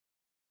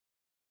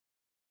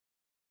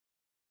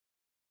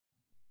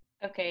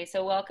Okay,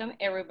 so welcome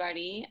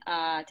everybody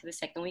to the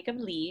second week of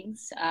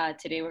Leagues.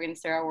 Today we're going to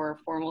start our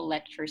formal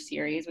lecture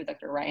series with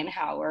Dr. Ryan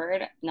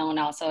Howard, known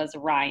also as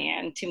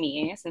Ryan to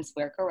me, since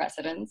we're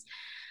co-residents.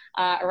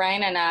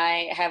 Ryan and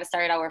I have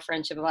started our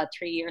friendship about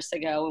 3 years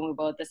ago when we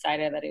both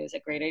decided that it was a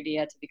great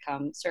idea to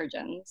become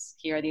surgeons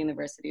here at the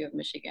University of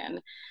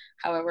Michigan.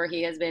 However,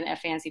 he has been a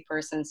fancy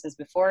person since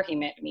before he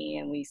met me,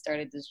 and we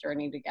started this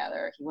journey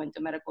together. He went to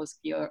medical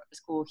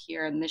school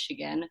here in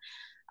Michigan,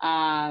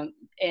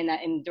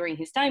 and during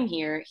his time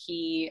here,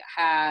 he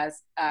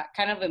has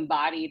kind of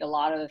embodied a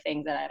lot of the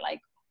things that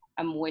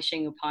I'm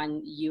wishing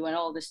upon you and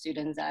all the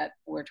students that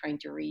we're trying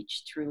to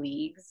reach through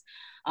Leagues,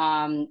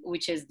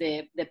 which is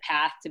the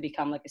path to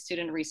become like a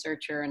student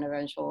researcher and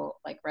eventual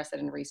like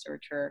resident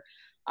researcher,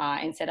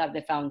 and set up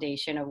the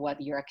foundation of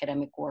what your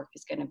academic work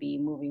is going to be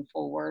moving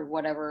forward,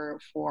 whatever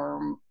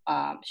form,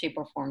 shape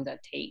or form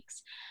that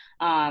takes.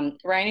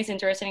 Ryan is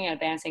interested in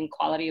advancing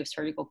quality of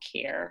surgical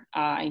care,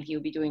 and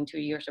he'll be doing 2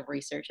 years of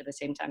research at the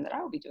same time that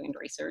I will be doing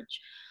research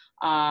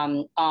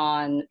on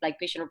like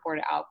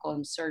patient-reported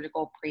outcomes,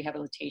 surgical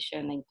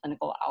prehabilitation, and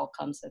clinical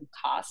outcomes and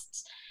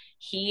costs.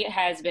 He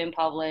has been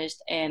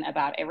published in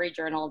about every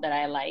journal that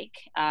I like,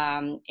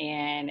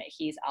 and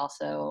he's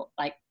also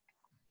like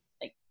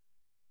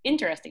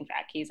interesting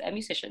fact, he's a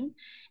musician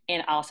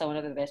and also one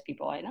of the best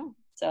people I know.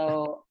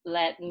 So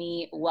let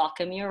me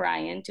welcome you,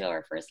 Ryan, to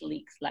our first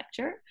Leaks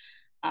lecture.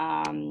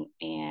 And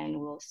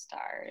we'll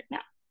start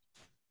now.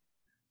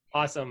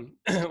 Awesome.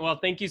 Well,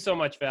 thank you so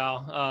much,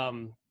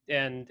 Val.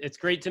 And it's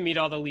great to meet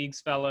all the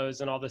Leagues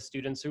fellows and all the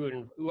students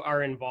who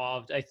are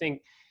involved. I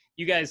think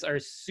you guys are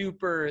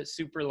super,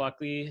 super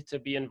lucky to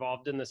be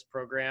involved in this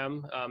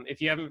program.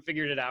 If you haven't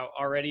figured it out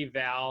already,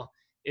 Val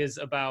is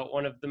about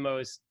one of the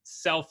most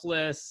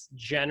selfless,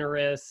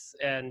 generous,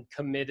 and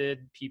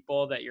committed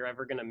people that you're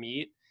ever going to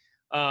meet.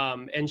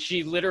 And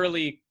she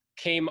literally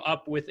came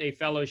up with a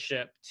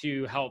fellowship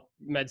to help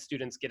med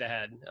students get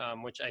ahead,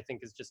 which I think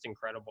is just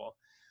incredible.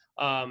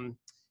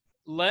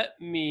 Let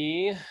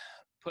me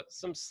put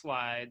some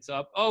slides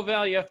up. Oh,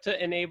 Val, you have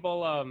to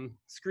enable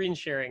screen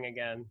sharing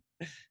again.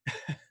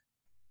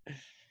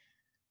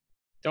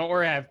 Don't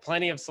worry, I have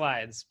plenty of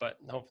slides, but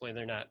hopefully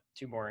they're not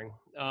too boring.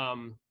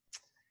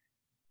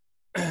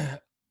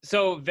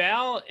 So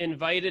Val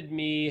invited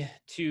me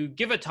to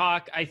give a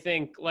talk. I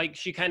think, like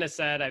she kind of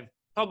said, I've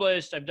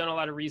published, I've done a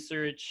lot of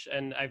research,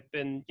 and I've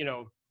been,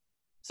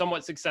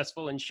 somewhat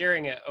successful in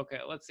sharing it. Okay,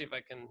 let's see if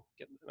I can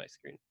get my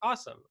screen.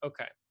 Awesome,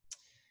 okay.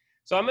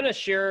 So I'm gonna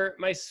share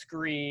my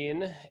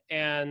screen,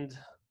 and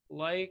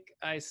like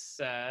I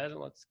said,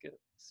 let's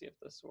see if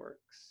this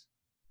works.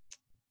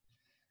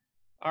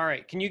 All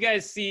right, can you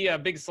guys see a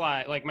big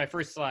slide, like my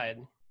first slide?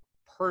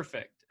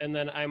 Perfect. And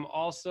then I'm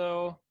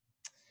also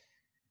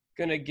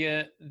gonna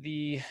get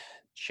the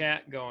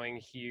chat going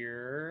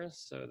here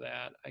so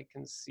that I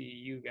can see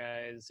you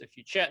guys if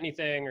you chat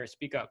anything or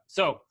speak up.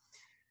 So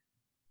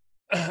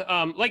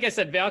like I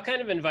said, Val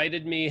kind of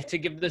invited me to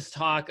give this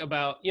talk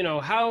about,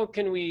 how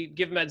can we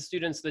give med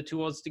students the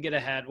tools to get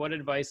ahead? What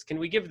advice can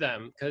we give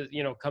them? Because,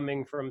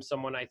 coming from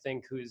someone I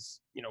think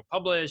who's,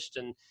 published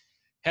and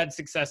had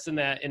success in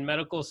that in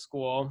medical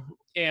school.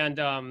 And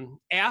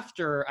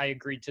after I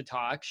agreed to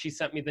talk, she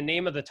sent me the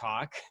name of the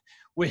talk,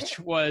 which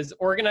was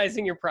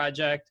Organizing Your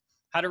Project,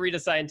 How to Read a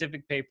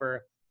Scientific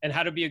Paper, and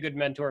How to Be a Good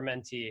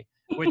Mentor-Mentee,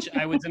 which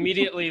I was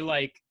immediately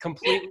like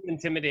completely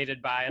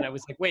intimidated by. And I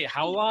was like, wait,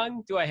 how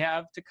long do I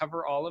have to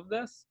cover all of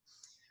this?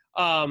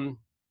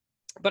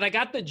 But I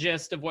got the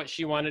gist of what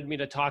she wanted me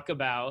to talk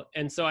about.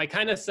 And so I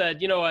kind of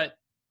said, you know what,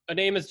 a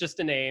name is just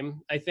a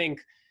name. I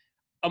think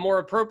a more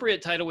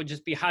appropriate title would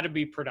just be How to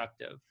Be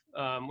Productive,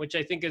 which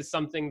I think is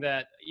something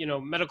that,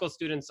 medical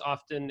students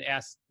often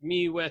ask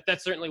me with.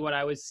 That's certainly what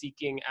I was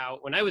seeking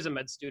out when I was a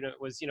med student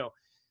was,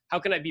 how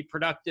can I be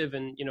productive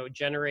and,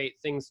 generate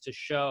things to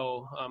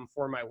show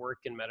for my work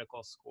in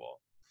medical school?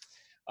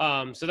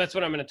 So that's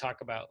what I'm going to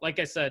talk about. Like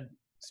I said,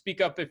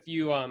 speak up if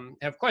you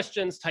have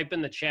questions, type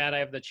in the chat. I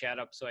have the chat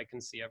up so I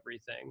can see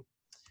everything.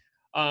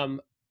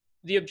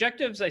 The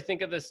objectives, I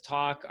think, of this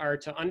talk are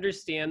to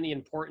understand the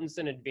importance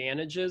and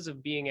advantages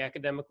of being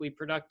academically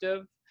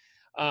productive.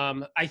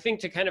 I think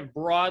to kind of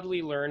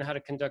broadly learn how to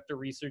conduct a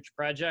research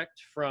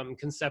project from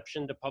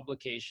conception to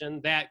publication.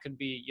 That could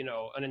be,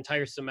 an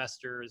entire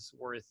semester's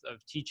worth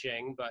of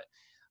teaching, but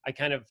I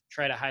kind of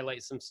try to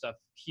highlight some stuff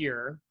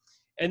here.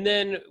 And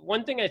then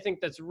one thing I think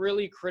that's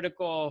really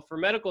critical for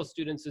medical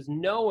students is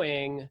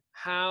knowing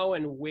how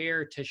and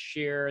where to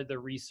share the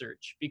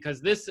research,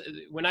 because this,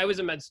 when I was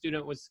a med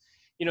student, was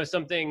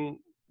something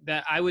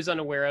that I was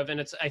unaware of. And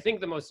it's, I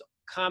think, the most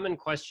common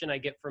question I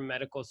get from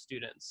medical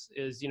students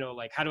is,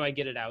 like, how do I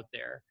get it out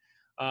there?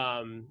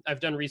 I've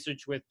done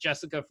research with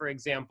Jessica, for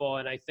example,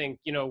 and I think,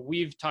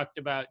 we've talked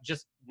about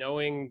just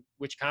knowing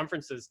which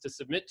conferences to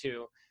submit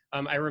to.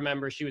 I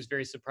remember she was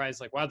very surprised,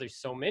 like, wow, there's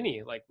so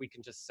many, like we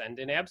can just send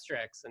in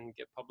abstracts and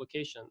get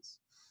publications.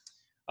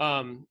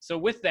 So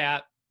with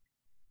that,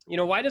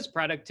 why does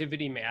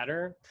productivity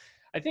matter?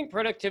 I think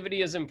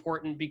productivity is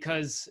important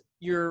because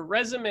your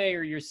resume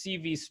or your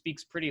CV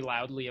speaks pretty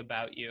loudly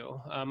about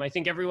you. I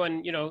think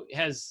everyone,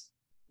 has,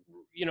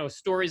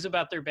 stories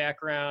about their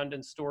background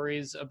and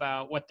stories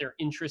about what they're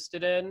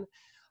interested in.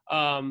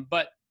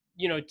 But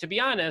to be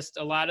honest,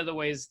 a lot of the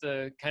ways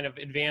the kind of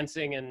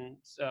advancing in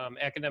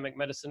academic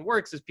medicine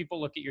works is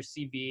people look at your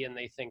CV and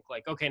they think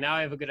like, okay, now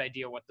I have a good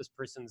idea what this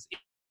person's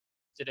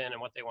interested in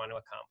and what they want to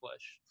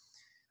accomplish.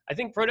 I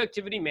think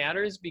productivity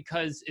matters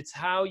because it's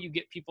how you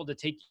get people to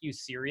take you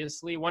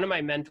seriously. One of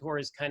my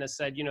mentors kind of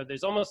said,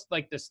 there's almost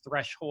like this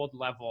threshold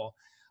level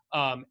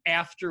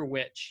after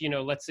which,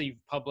 let's say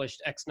you've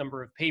published X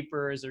number of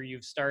papers or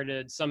you've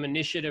started some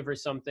initiative or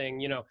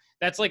something,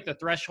 that's like the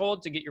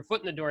threshold to get your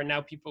foot in the door. And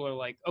now people are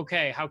like,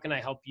 okay, how can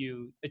I help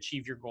you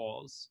achieve your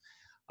goals?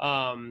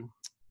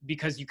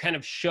 Because you kind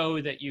of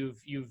show that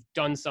you've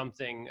done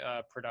something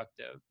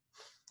productive.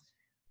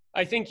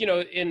 I think,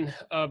 in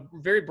a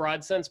very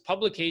broad sense,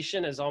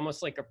 publication is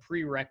almost like a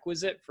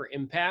prerequisite for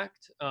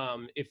impact.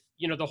 If,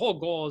 the whole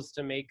goal is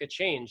to make a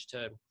change,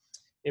 to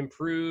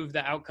improve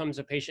the outcomes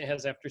a patient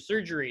has after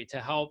surgery, to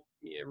help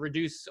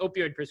reduce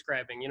opioid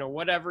prescribing,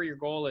 whatever your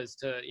goal is,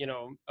 to,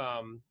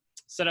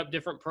 set up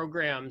different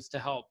programs to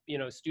help,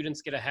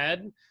 students get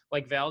ahead,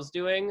 like Val's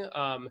doing.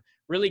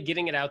 Really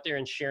getting it out there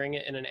and sharing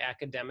it in an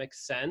academic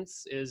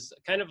sense is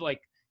kind of like,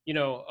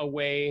 a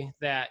way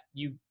that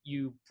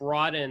you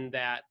broaden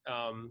that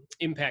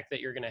impact that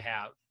you're going to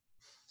have.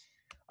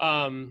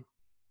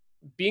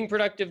 Being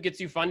productive gets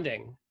you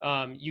funding.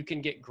 You can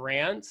get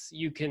grants,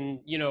 you can,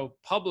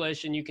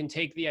 publish, and you can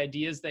take the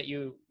ideas that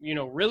you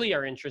really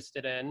are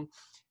interested in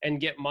and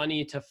get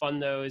money to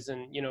fund those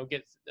and,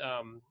 get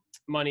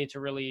money to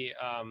really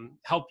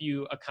help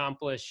you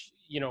accomplish,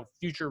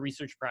 future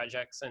research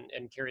projects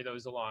and carry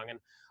those along. And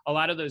a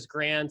lot of those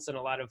grants and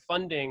a lot of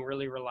funding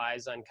really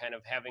relies on kind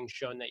of having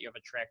shown that you have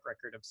a track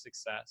record of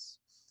success.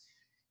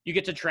 You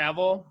get to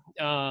travel,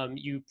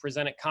 you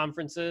present at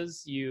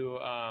conferences, you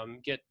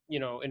get,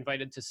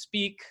 invited to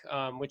speak,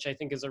 which I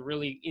think is a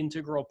really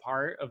integral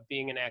part of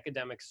being an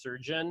academic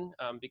surgeon,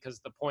 because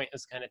the point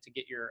is kind of to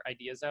get your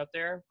ideas out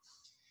there.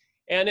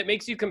 And it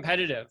makes you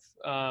competitive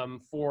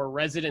for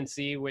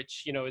residency,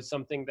 which, is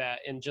something that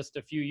in just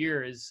a few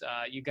years,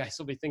 you guys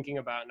will be thinking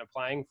about and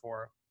applying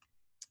for.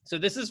 So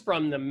this is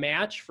from the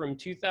match from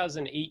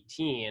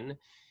 2018.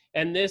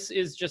 And this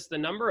is just the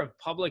number of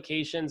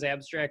publications,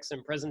 abstracts,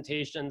 and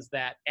presentations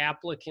that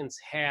applicants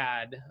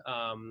had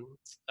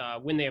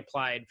when they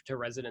applied to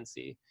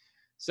residency.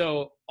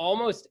 So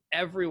almost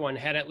everyone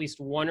had at least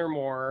one or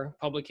more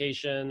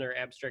publication or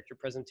abstract or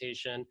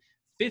presentation.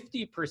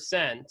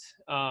 50%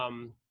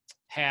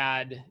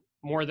 had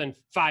more than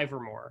 5 or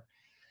more.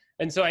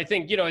 And so I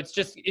think,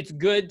 it's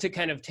good to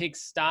kind of take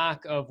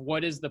stock of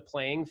what is the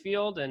playing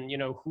field and,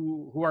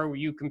 who are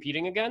you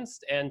competing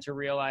against, and to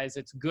realize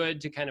it's good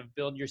to kind of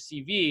build your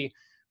CV,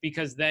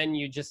 because then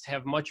you just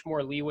have much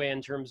more leeway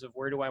in terms of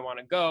where do I want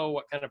to go?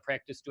 What kind of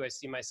practice do I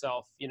see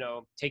myself,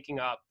 taking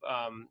up?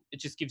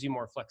 It just gives you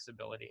more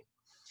flexibility.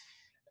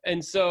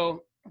 And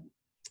so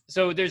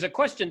there's a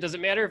question, does it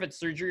matter if it's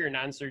surgery or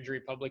non-surgery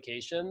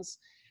publications?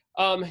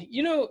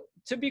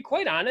 To be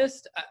quite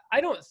honest,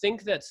 I don't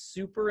think that's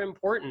super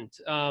important.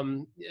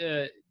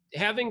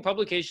 Having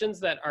publications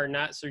that are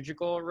not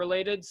surgical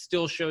related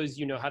still shows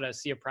how to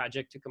see a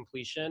project to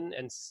completion,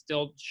 and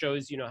still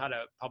shows how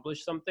to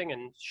publish something,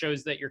 and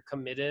shows that you're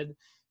committed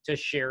to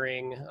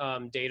sharing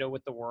data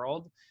with the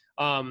world.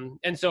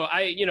 And so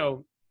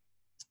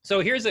so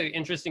here's an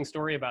interesting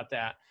story about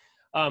that.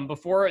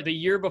 The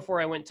year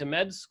before I went to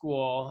med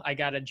school, I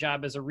got a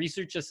job as a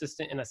research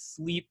assistant in a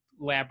sleep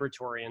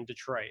laboratory in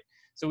Detroit.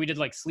 So we did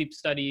like sleep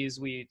studies.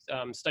 We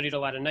studied a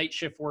lot of night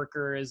shift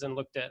workers and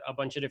looked at a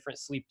bunch of different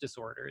sleep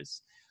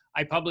disorders.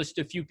 I published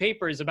a few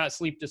papers about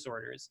sleep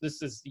disorders.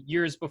 This is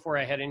years before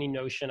I had any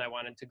notion I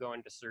wanted to go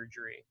into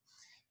surgery.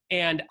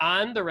 And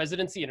on the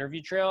residency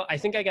interview trail, I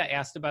think I got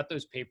asked about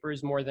those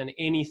papers more than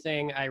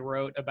anything I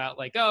wrote about,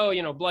 like,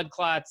 blood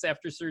clots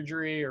after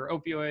surgery or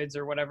opioids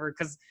or whatever.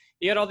 Because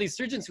you had all these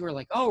surgeons who were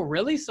like, oh,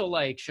 really? So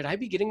like, should I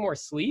be getting more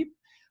sleep?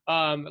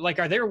 Like,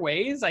 are there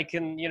ways I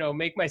can,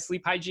 make my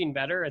sleep hygiene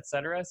better, et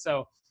cetera?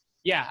 So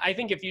yeah, I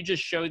think if you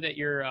just show that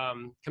you're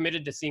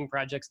committed to seeing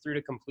projects through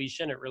to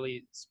completion, it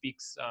really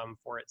speaks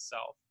for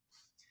itself.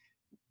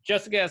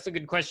 Jessica asked a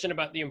good question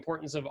about the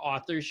importance of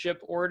authorship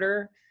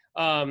order.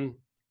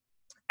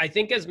 I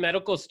think as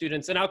medical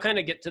students, and I'll kind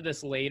of get to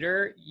this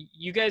later,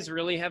 you guys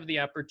really have the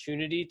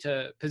opportunity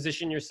to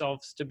position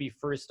yourselves to be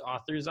first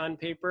authors on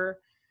papers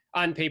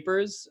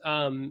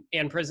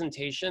and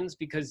presentations,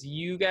 because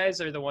you guys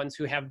are the ones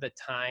who have the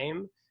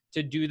time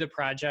to do the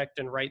project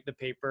and write the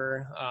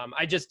paper.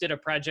 I just did a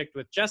project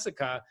with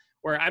Jessica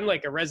where I'm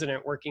like a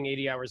resident working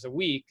 80 hours a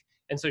week.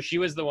 And so she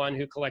was the one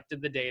who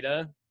collected the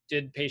data,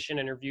 did patient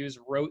interviews,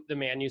 wrote the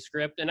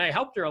manuscript, and I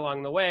helped her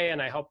along the way,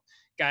 and I helped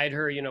guide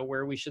her,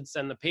 where we should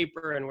send the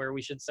paper and where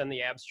we should send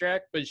the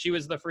abstract. But she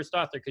was the first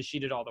author because she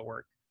did all the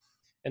work.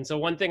 And so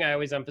one thing I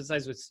always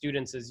emphasize with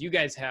students is you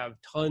guys have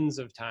tons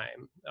of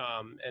time.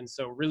 And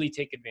so really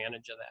take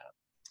advantage of that.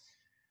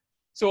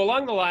 So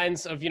along the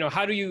lines of,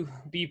 how do you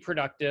be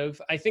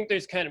productive? I think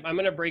I'm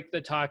going to break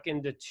the talk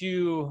into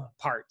two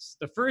parts.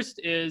 The first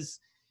is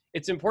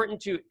it's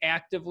important to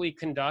actively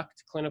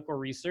conduct clinical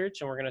research,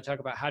 and we're going to talk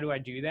about how do I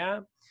do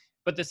that.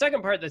 But the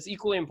second part that's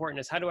equally important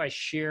is how do I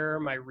share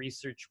my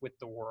research with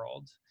the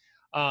world?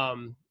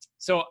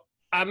 So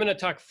I'm going to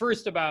talk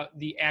first about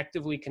the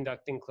actively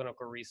conducting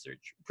clinical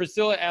research.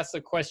 Priscilla asked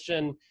the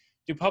question,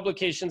 do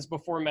publications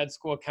before med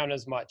school count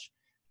as much?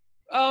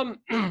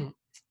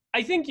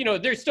 I think,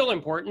 they're still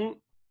important,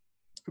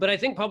 but I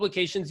think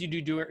publications you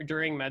do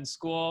during med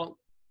school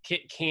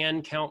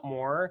can count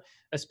more,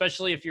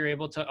 especially if you're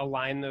able to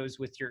align those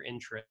with your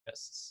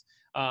interests,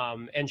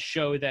 and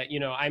show that,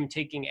 I'm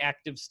taking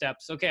active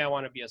steps. Okay, I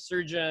want to be a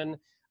surgeon.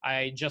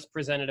 I just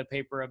presented a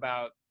paper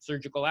about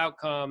surgical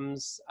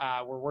outcomes.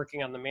 We're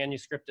working on the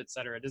manuscript, et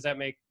cetera. Does that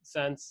make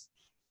sense?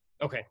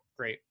 Okay,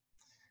 great.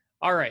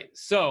 All right,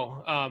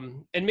 so,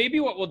 and maybe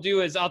what we'll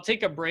do is I'll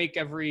take a break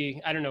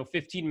every,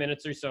 15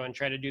 minutes or so and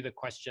try to do the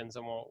questions,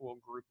 and we'll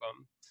group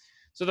them.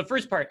 So the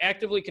first part,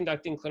 actively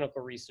conducting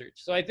clinical research.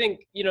 So I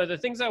think, the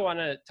things I want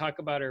to talk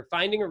about are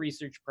finding a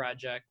research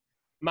project,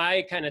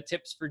 my kind of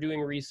tips for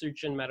doing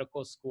research in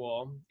medical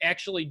school,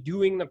 actually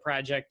doing the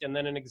project, and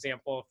then an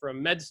example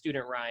from med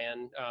student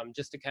Ryan,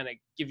 just to kind of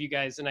give you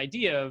guys an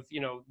idea of,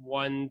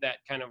 one that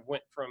kind of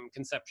went from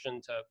conception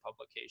to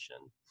publication.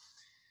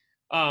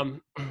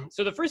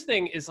 So the first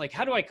thing is like,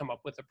 how do I come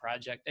up with a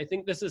project? I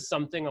think this is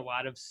something a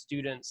lot of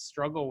students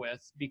struggle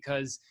with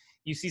because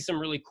you see some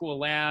really cool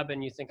lab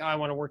and you think, oh, I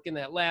want to work in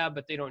that lab,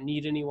 but they don't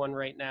need anyone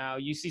right now.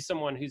 You see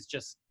someone who's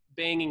just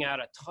banging out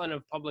a ton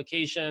of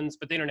publications,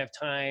 but they don't have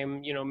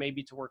time,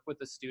 maybe to work with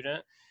a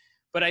student.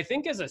 But I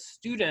think as a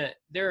student,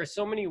 there are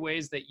so many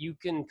ways that you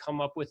can come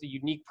up with a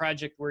unique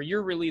project where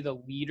you're really the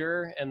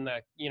leader and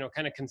the,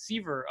 kind of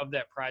conceiver of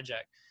that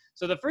project.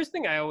 So the first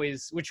thing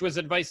which was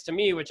advice to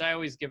me, which I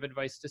always give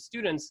advice to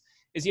students,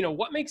 is,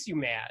 what makes you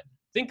mad?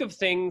 Think of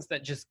things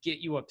that just get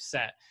you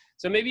upset.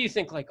 So maybe you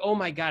think like, oh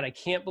my God, I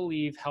can't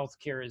believe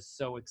healthcare is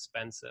so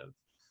expensive.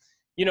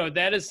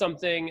 That is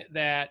something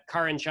that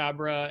Karin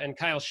Chabra and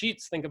Kyle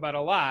Sheets think about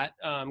a lot.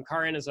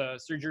 Karin is a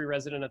surgery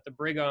resident at the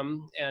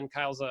Brigham, and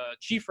Kyle's a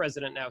chief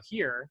resident now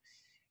here.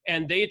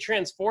 And they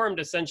transformed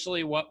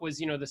essentially what was,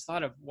 this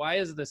thought of why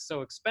is this so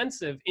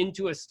expensive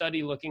into a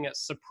study looking at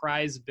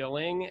surprise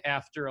billing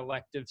after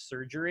elective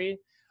surgery.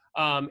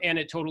 And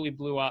it totally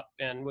blew up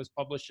and was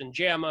published in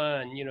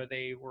JAMA, and,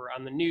 they were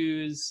on the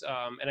news.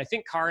 And I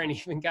think Karin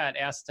even got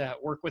asked to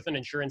work with an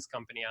insurance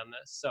company on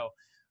this. So,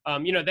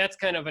 that's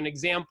kind of an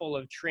example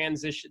of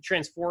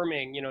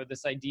transforming,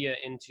 this idea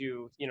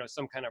into,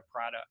 some kind of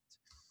product.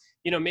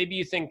 Maybe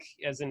you think,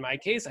 as in my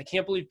case, I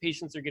can't believe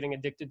patients are getting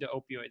addicted to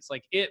opioids.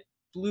 Like, it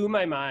blew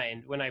my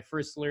mind when I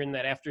first learned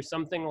that after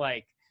something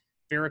like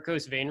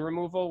varicose vein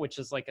removal, which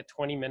is like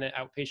a 20-minute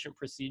outpatient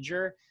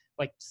procedure,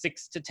 like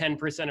 6 to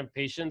 10% of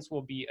patients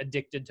will be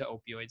addicted to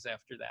opioids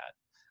after that.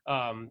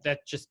 That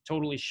just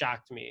totally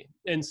shocked me.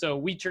 And so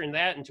we turned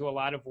that into a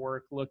lot of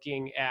work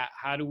looking at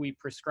how do we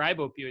prescribe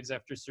opioids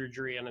after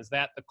surgery, and is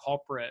that the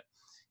culprit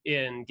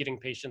in getting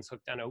patients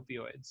hooked on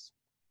opioids?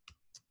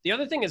 The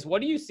other thing is,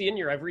 what do you see in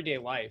your everyday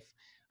life?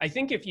 I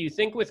think if you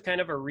think with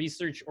kind of a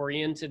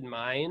research-oriented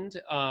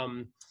mind,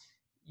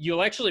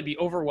 you'll actually be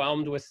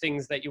overwhelmed with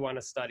things that you want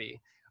to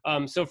study.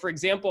 So for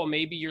example,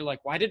 maybe you're like,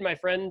 why did my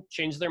friend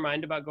change their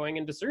mind about going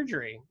into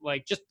surgery?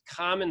 Like, just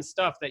common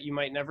stuff that you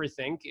might never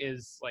think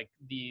is like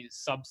the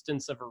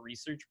substance of a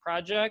research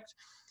project.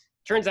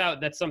 Turns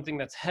out that's something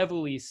that's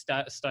heavily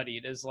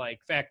studied, is like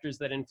factors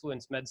that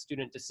influence med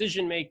student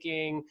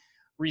decision-making,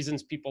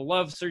 reasons people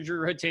love surgery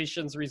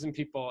rotations, reason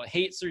people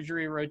hate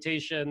surgery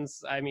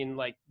rotations. I mean,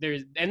 like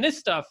and this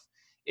stuff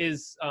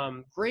is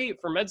great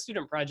for med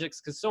student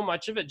projects because so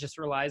much of it just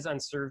relies on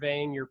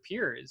surveying your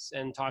peers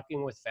and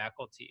talking with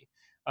faculty.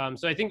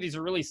 So I think these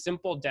are really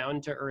simple, down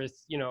to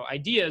earth,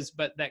 ideas,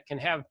 but that can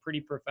have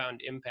pretty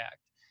profound impact.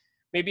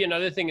 Maybe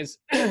another thing is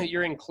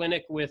you're in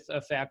clinic with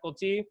a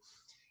faculty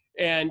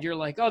and you're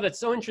like, oh,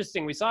 that's so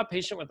interesting. We saw a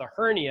patient with a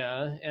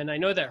hernia, and I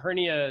know that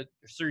hernia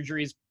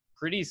surgery is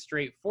pretty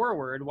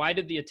straightforward. Why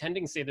did the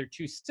attending say they're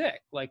too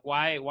sick? Like,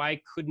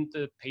 why couldn't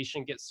the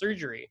patient get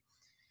surgery?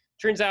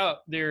 Turns out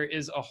there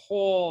is a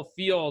whole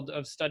field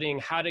of studying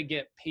how to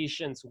get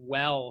patients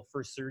well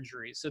for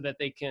surgery so that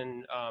they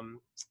can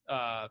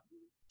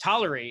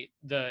tolerate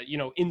the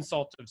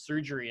insult of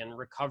surgery and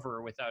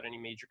recover without any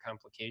major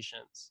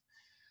complications.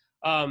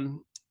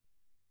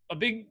 A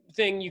big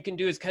thing you can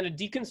do is kind of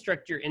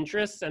deconstruct your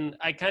interests, and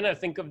I kind of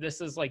think of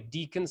this as like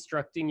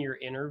deconstructing your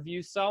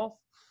interview self.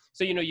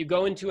 So, you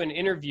go into an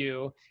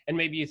interview and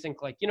maybe you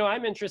think like,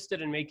 I'm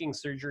interested in making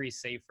surgery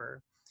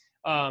safer.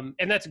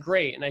 And that's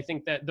great. And I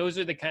think that those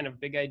are the kind of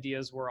big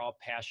ideas we're all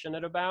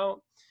passionate about.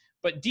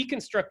 But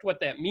deconstruct what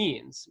that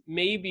means.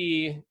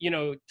 Maybe,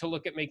 to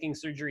look at making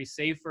surgery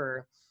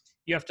safer,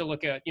 you have to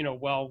look at,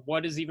 well,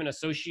 what is even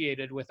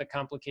associated with a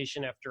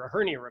complication after a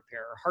hernia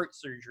repair or heart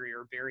surgery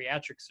or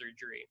bariatric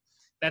surgery?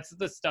 That's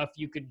the stuff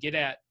you could get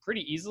at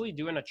pretty easily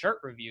doing a chart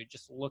review,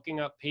 just looking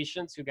up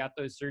patients who got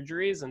those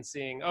surgeries and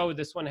seeing, oh,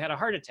 this one had a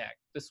heart attack.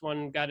 This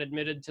one got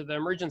admitted to the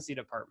emergency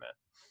department.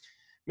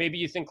 Maybe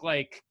you think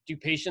like, do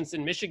patients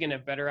in Michigan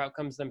have better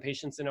outcomes than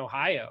patients in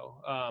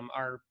Ohio?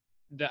 Are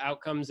the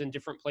outcomes in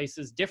different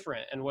places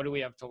different? And what do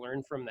we have to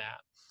learn from that?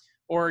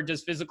 Or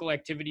does physical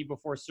activity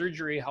before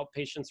surgery help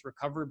patients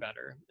recover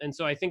better? And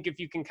so I think if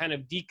you can kind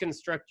of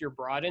deconstruct your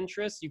broad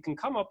interests, you can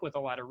come up with a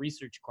lot of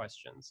research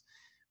questions.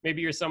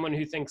 Maybe you're someone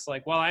who thinks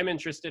like, well, I'm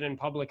interested in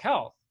public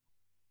health.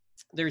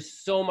 There's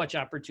so much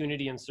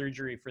opportunity in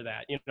surgery for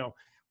that.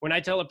 When I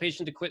tell a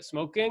patient to quit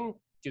smoking,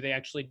 do they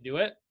actually do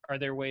it? Are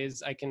there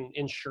ways I can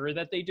ensure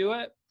that they do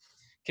it?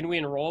 Can we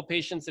enroll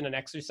patients in an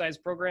exercise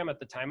program at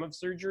the time of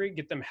surgery,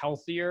 get them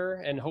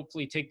healthier, and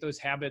hopefully take those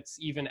habits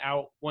even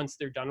out once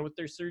they're done with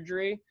their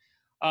surgery?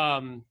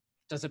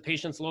 Does a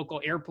patient's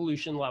local air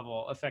pollution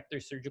level affect their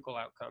surgical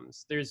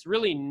outcomes? There's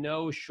really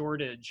no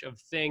shortage of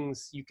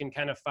things you can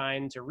kind of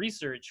find to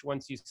research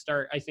once you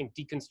start, I think,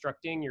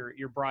 deconstructing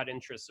your broad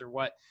interests or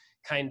what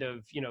kind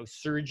of,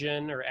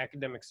 surgeon or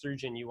academic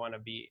surgeon you want to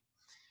be.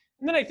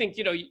 And then I think,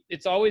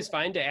 it's always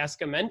fine to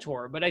ask a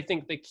mentor, but I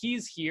think the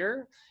keys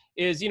here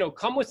is,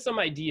 come with some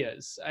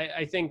ideas.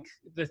 I think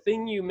the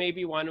thing you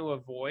maybe want to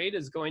avoid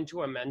is going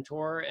to a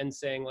mentor and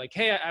saying like,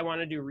 hey, I want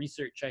to do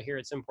research. I hear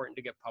it's important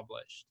to get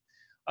published.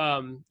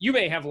 You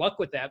may have luck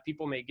with that.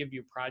 People may give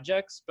you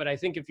projects, but I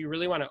think if you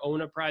really want to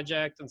own a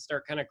project and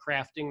start kind of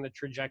crafting the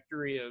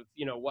trajectory of,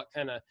 what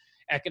kind of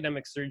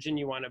academic surgeon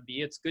you want to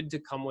be, it's good to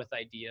come with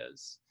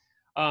ideas.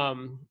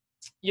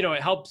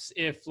 It helps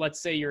if,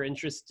 let's say you're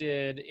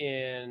interested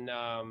in,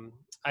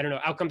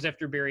 outcomes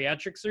after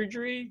bariatric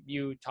surgery,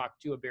 you talk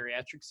to a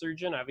bariatric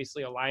surgeon.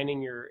 Obviously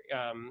aligning your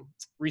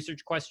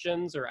research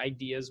questions or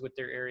ideas with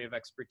their area of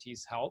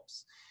expertise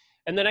helps.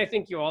 And then I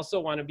think you also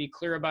want to be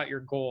clear about your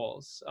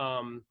goals.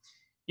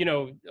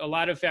 A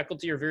lot of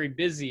faculty are very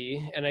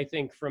busy. And I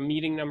think from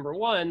meeting number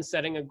one,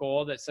 setting a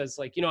goal that says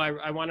like,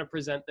 I want to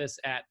present this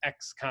at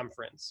X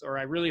conference, or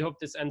I really hope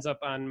this ends up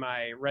on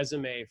my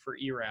resume for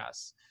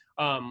ERAS.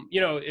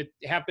 It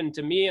happened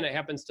to me and it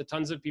happens to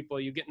tons of people.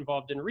 You get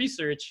involved in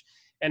research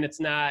and it's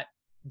not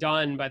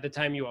done by the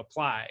time you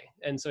apply.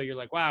 And so you're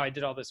like, wow, I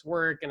did all this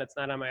work and it's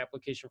not on my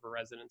application for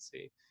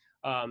residency.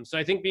 So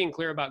I think being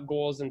clear about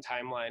goals and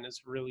timeline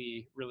is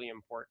really, really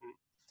important.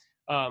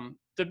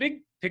 The big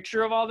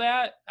picture of all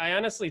that, I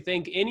honestly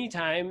think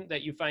anytime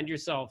that you find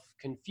yourself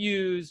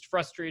confused,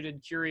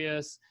 frustrated,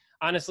 curious,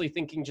 honestly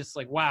thinking just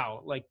like,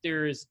 wow, like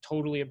there is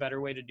totally a better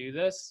way to do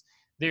this.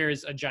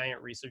 There's a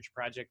giant research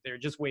project there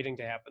just waiting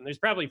to happen. There's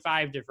probably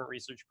 5 different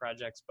research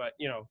projects, but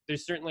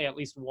there's certainly at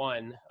least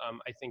one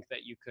I think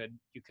that you could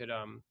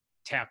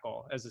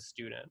tackle as a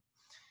student.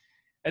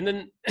 And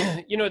then,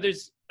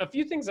 there's a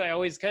few things I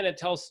always kind of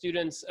tell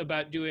students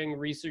about doing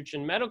research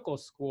in medical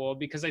school,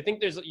 because I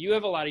think you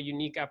have a lot of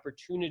unique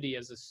opportunity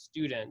as a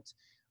student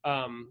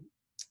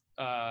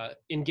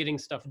in getting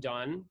stuff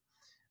done.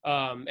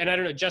 And I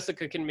don't know,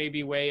 Jessica can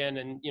maybe weigh in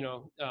and,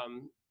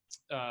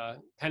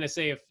 kind of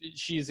say if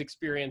she's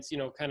experienced,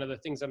 kind of the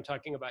things I'm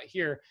talking about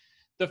here.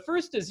 The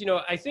first is,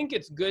 I think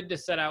it's good to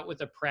set out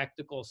with a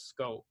practical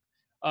scope.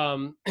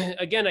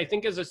 Again, I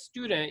think as a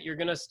student, you're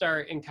going to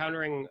start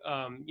encountering,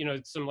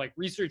 some like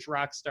research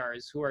rock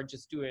stars who are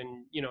just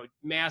doing,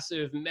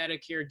 massive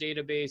Medicare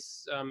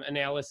database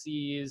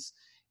analyses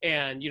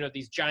and,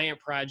 these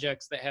giant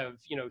projects that have,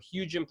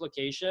 huge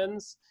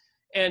implications.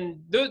 And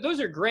those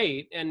are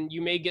great, and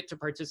you may get to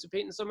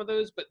participate in some of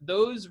those, but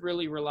those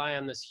really rely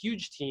on this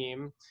huge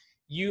team.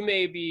 You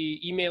may be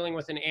emailing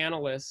with an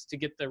analyst to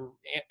get the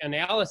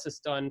analysis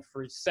done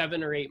for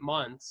 7 or 8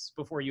 months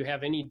before you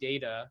have any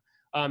data.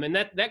 And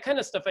that kind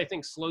of stuff, I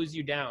think, slows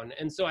you down.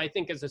 And so I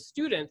think as a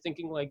student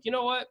thinking like, you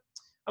know what,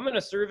 I'm going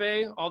to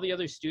survey all the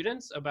other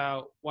students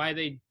about why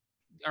they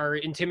are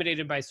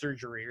intimidated by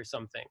surgery or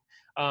something.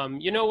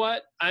 You know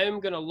what, I'm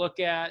going to look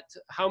at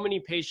how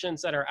many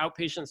patients at our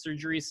outpatient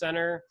surgery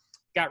center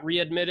got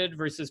readmitted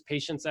versus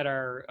patients at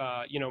our,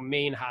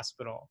 main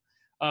hospital.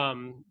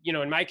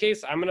 In my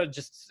case, I'm going to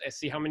just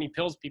see how many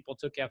pills people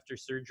took after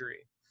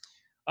surgery.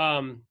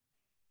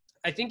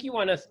 I think you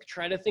want to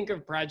try to think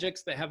of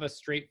projects that have a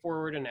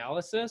straightforward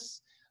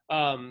analysis.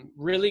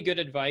 Really good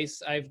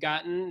advice I've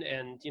gotten,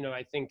 and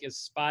I think is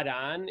spot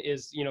on,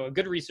 is a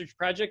good research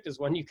project is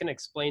one you can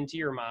explain to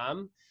your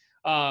mom.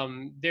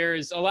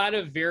 There's a lot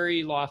of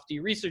very lofty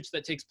research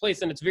that takes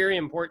place, and it's very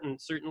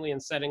important, certainly in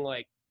setting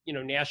like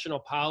national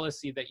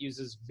policy that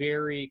uses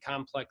very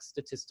complex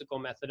statistical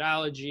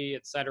methodology,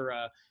 et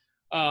cetera.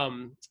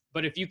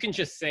 But if you can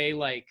just say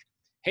like,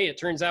 hey, it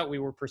turns out we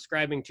were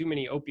prescribing too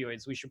many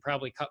opioids, we should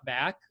probably cut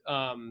back.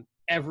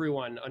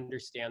 Everyone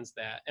understands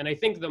that. And I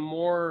think the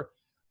more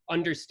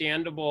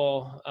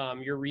understandable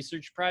your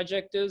research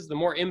project is, the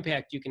more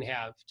impact you can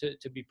have,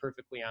 to be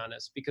perfectly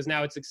honest, because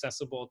now it's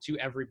accessible to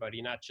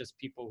everybody, not just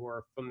people who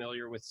are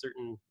familiar with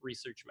certain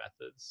research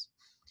methods.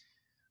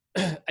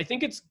 I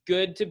think it's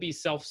good to be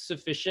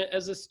self-sufficient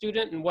as a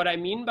student. And what I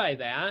mean by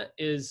that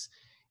is,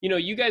 you know,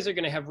 you guys are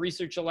going to have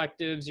research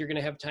electives, you're going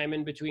to have time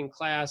in between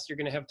class, you're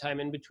going to have time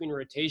in between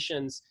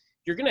rotations.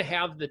 You're going to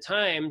have the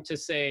time to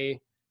say,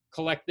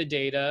 collect the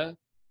data,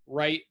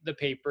 write the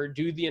paper,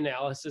 do the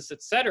analysis,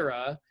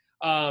 etc.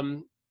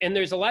 And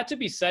there's a lot to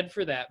be said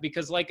for that,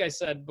 because like I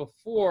said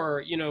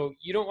before, you know,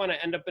 you don't want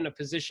to end up in a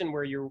position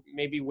where you're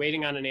maybe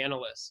waiting on an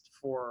analyst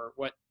for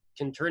what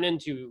can turn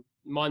into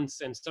months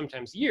and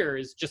sometimes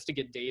years just to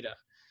get data.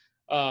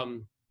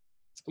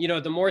 You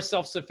know, the more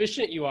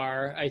self-sufficient you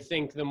are, I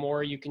think the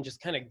more you can just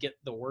kind of get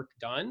the work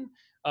done,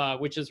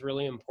 which is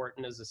really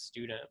important as a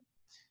student.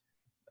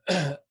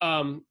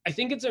 I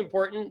think it's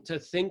important to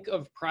think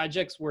of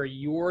projects where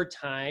your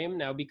time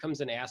now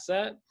becomes an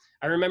asset.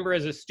 I remember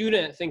as a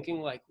student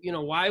thinking like, you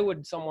know, why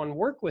would someone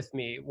work with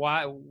me?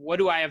 What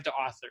do I have to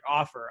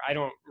offer? I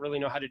don't really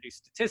know how to do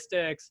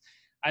statistics.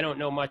 I don't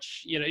know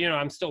much, you know,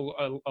 I'm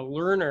still a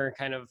learner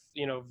kind of,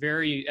 you know,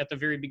 very at the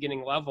very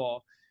beginning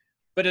level.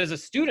 But as a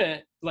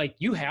student, like,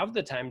 you have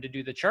the time to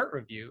do the chart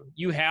review.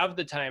 You have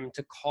the time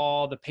to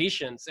call the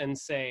patients and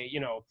say, you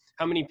know,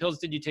 how many pills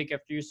did you take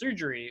after your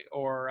surgery?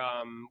 Or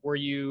were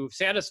you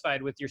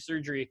satisfied with your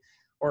surgery?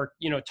 Or,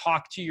 you know,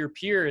 talk to your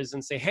peers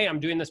and say, hey, I'm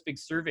doing this big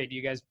survey.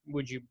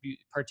 Would you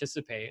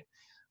participate?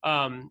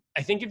 I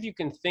think if you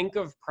can think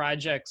of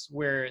projects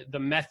where the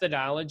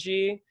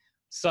methodology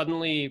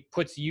suddenly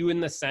puts you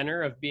in the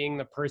center of being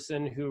the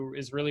person who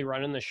is really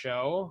running the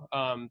show,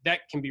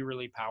 that can be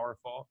really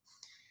powerful.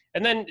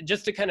 And then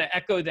just to kind of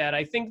echo that,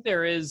 I think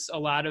there is a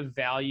lot of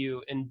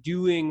value in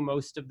doing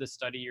most of the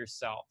study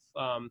yourself.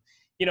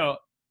 You know,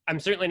 I'm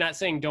certainly not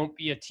saying don't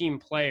be a team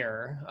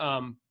player,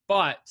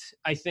 but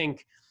I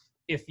think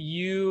if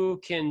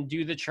you can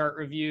do the chart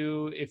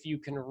review, if you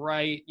can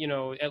write, you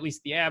know, at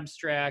least the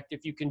abstract,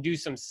 if you can do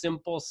some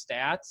simple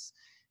stats,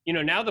 you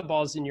know, now the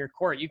ball's in your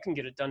court. You can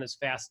get it done as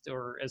fast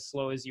or as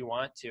slow as you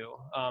want to.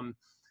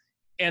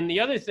 And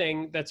the other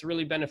thing that's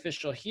really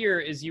beneficial here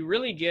is you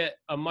really get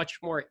a much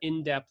more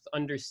in-depth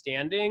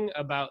understanding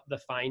about the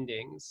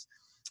findings.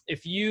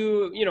 If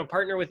you know,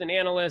 partner with an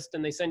analyst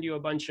and they send you a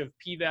bunch of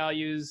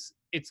p-values,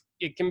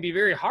 it can be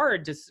very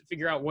hard to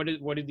figure out what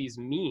do these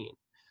mean.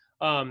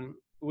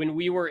 When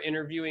we were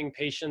interviewing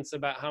patients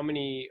about how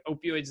many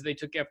opioids they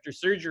took after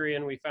surgery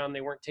and we found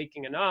they weren't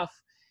taking enough,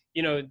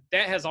 you know,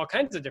 that has all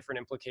kinds of different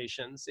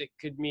implications. It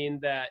could mean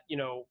that, you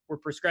know, we're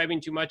prescribing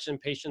too much and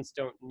patients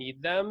don't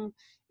need them.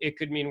 It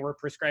could mean we're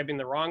prescribing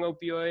the wrong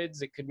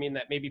opioids. It could mean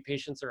that maybe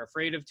patients are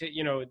afraid of,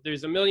 you know,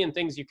 there's a million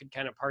things you could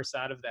kind of parse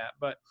out of that.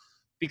 But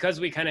because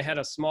we kind of had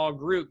a small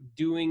group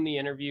doing the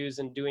interviews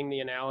and doing the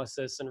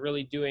analysis and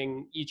really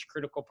doing each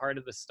critical part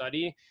of the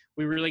study,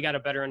 we really got a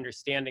better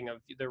understanding of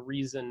the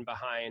reason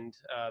behind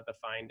the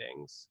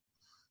findings.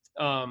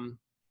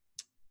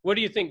 What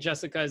do you think,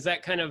 Jessica? Is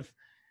that kind of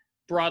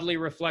broadly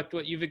reflect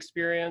what you've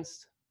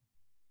experienced?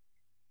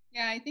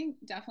 Yeah, I think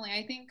definitely.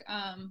 I think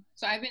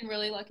so I've been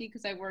really lucky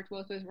because I've worked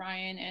both with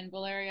Ryan and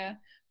Valeria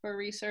for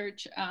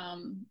research.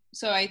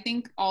 So I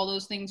think all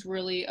those things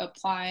really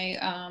apply.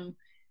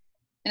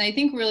 And I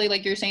think really,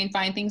 like you're saying,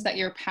 find things that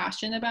you're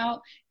passionate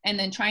about and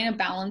then trying to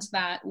balance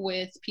that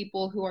with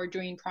people who are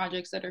doing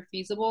projects that are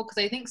feasible.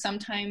 Because I think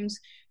sometimes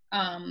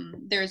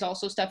there's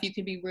also stuff you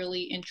could be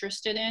really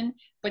interested in,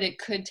 but it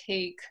could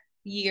take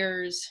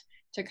years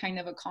to kind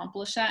of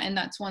accomplish that. And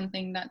that's one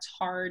thing that's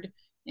hard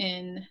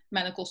in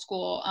medical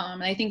school.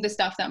 And I think the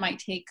stuff that might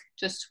take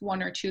just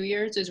 1 or 2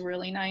 years is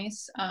really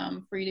nice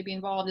for you to be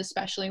involved,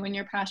 especially when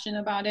you're passionate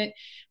about it.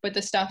 But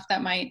the stuff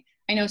that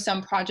I know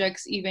some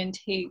projects even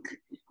take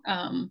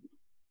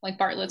like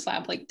Bartlett's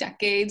lab, like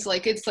decades.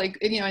 Like it's like,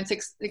 you know,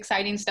 it's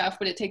exciting stuff,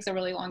 but it takes a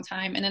really long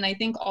time. And then I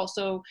think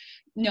also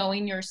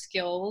knowing your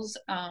skills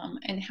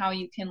and how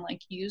you can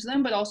like use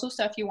them, but also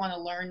stuff you want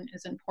to learn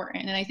is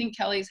important. And I think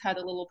Kelly's had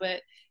a little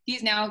bit,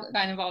 he's now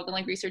gotten involved in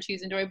like research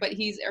he's enjoyed, but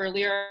he's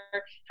earlier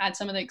had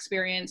some of the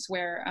experience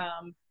where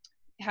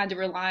had to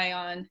rely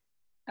on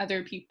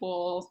other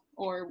people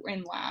or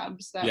in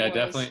labs. Yeah,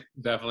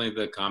 definitely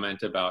the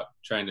comment about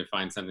trying to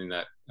find something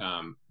that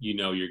you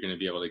know you're going to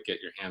be able to get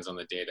your hands on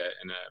the data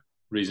in a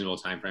reasonable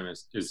time frame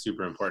is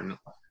super important.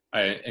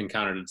 I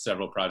encountered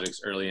several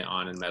projects early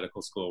on in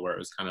medical school where it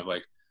was kind of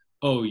like,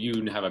 oh,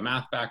 you have a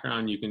math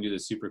background, you can do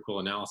this super cool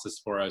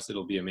analysis for us,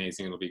 it'll be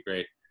amazing, it'll be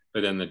great.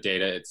 But then the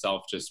data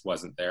itself just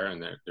wasn't there,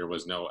 and there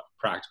was no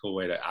practical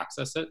way to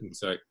access it. And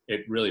so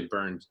it really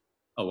burned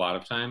a lot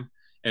of time.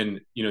 And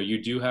you know,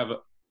 you do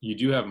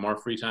have more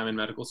free time in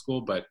medical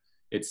school, but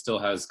it still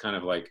has kind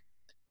of like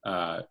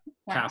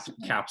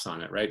caps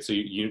on it, right? So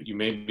you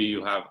maybe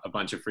you have a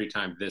bunch of free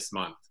time this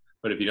month,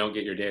 but if you don't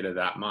get your data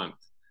that month,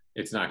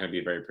 it's not going to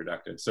be very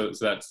productive. So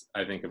that's,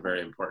 I think, a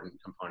very important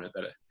component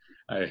that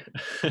I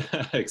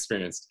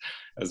experienced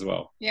as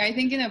well. Yeah, I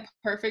think in a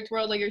perfect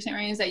world, like you're saying,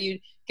 Ryan, is that you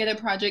get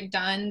a project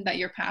done that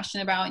you're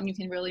passionate about and you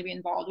can really be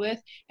involved with.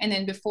 And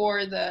then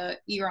before the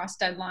EROS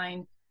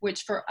deadline,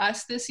 which for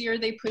us this year,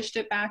 they pushed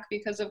it back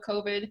because of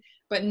COVID,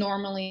 but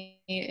normally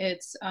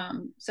it's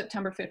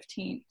September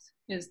 15th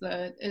is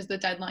the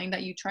deadline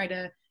that you try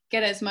to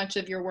get as much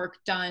of your work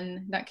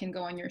done that can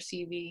go on your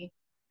CV?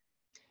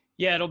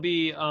 Yeah, it'll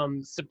be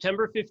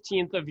September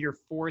 15th of your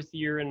 4th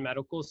year in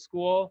medical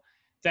school.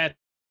 That's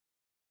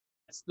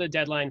the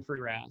deadline for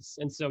grass.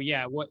 And so,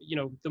 yeah,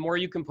 the more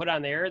you can put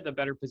on there, the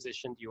better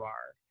positioned you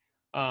are.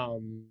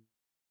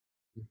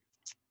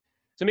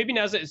 So maybe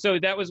so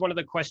that was one of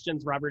the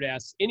questions Robert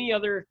asked. Any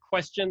other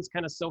questions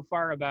kind of so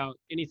far about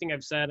anything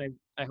I've said?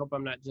 I hope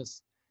I'm not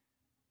just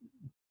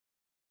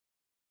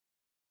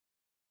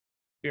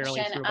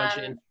barreling through a bunch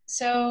of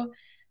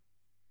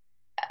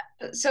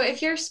So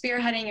if you're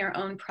spearheading your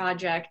own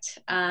project,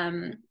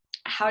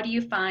 how do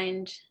you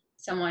find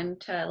someone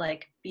to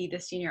like be the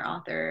senior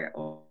author,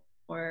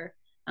 or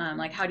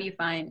like how do you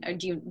find, or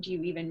do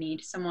you even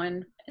need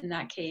someone in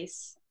that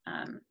case?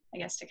 I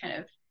guess to kind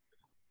of.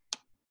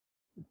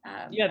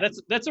 Yeah,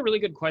 that's a really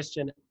good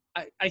question.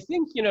 I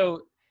think,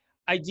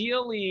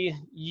 ideally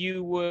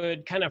you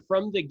would kind of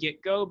from the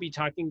get-go be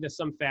talking to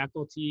some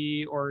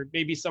faculty or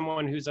maybe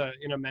someone who's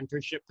in a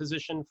mentorship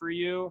position for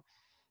you,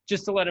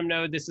 just to let them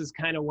know this is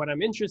kind of what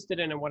I'm interested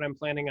in and what I'm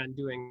planning on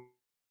doing.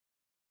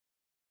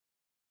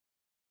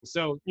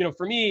 So,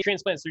 for me,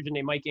 transplant surgeon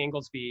named Mike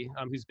Anglesby,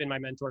 who's been my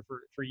mentor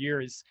for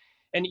years.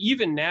 And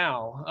even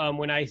now,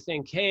 when I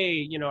think,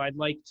 hey, I'd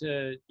like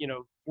to,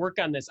 work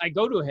on this, I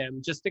go to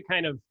him just to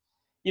kind of,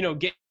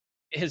 get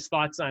his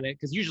thoughts on it,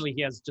 because usually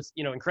he has just,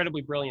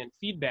 incredibly brilliant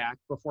feedback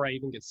before I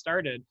even get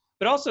started,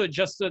 but also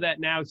just so that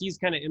now he's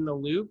kind of in the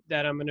loop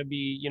that I'm going to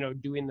be,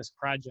 doing this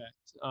project.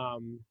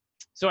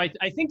 So I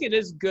think it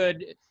is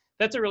good.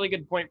 That's a really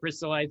good point,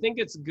 Priscilla. I think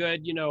it's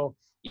good,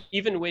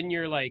 even when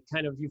you're like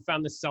you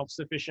found this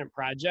self-sufficient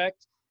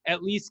project,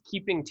 at least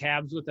keeping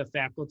tabs with a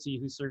faculty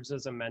who serves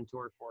as a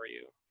mentor for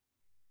you.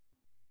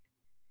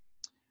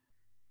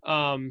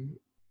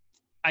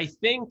 I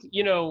think,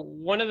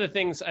 one of the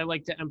things I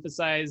like to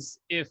emphasize,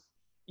 if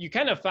you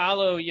kind of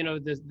follow,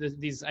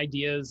 these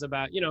ideas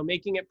about,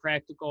 making it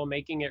practical,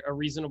 making it a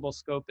reasonable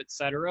scope, et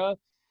cetera,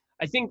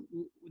 I think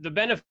the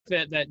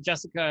benefit that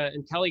Jessica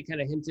and Kelly kind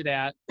of hinted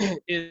at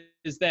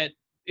is that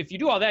if you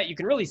do all that, you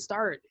can really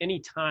start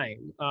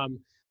anytime.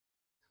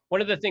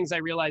 One of the things I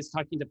realized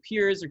talking to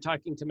peers or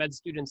talking to med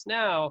students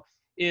now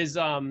is,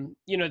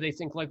 they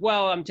think like,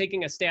 well, I'm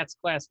taking a stats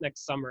class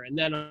next summer and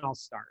then I'll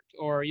start,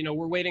 or,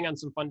 we're waiting on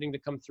some funding to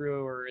come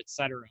through, or et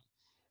cetera.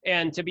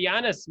 And to be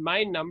honest,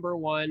 my number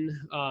one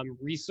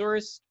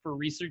resource for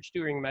research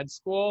during med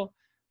school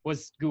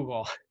was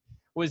Google.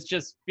 Was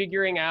just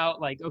figuring out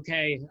like,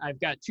 okay, I've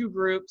got 2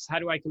 groups. How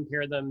do I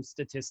compare them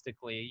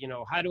statistically?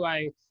 How do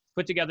I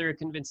put together a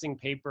convincing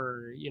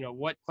paper?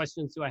 What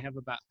questions do I have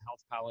about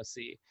health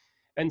policy?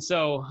 And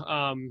so,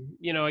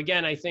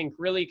 again, I think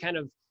really kind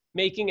of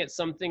making it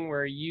something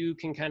where you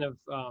can kind of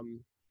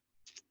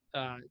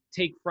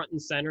take front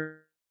and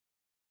center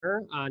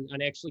on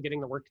actually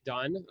getting the work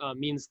done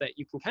means that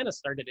you can kind of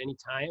start at any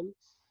time.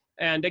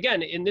 And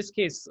again, in this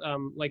case,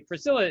 like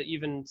Priscilla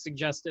even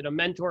suggested, a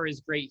mentor is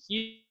great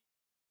here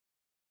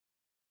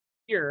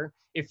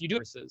if you do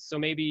courses. So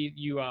maybe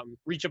you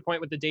reach a point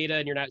with the data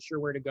and you're not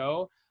sure where to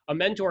go. A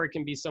mentor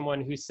can be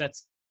someone who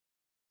sets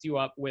you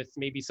up with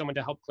maybe someone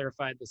to help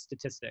clarify the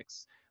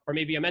statistics. Or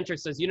maybe a mentor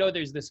says,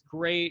 there's this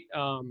great,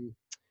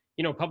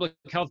 public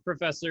health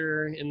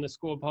professor in the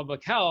School of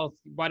Public Health.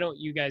 Why don't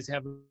you guys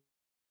have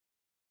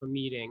a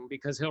meeting?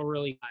 Because he'll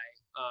really,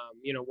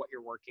 what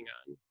you're working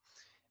on.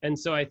 And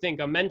so I think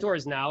a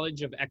mentor's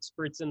knowledge of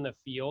experts in the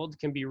field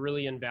can be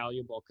really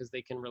invaluable because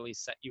they can really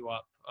set you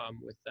up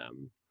with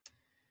them.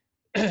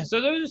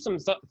 So those are some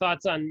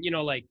thoughts on,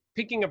 like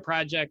picking a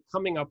project,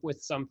 coming up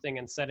with something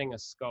and setting a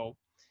scope.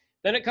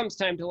 Then it comes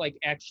time to like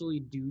actually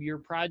do your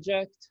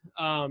project.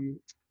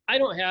 I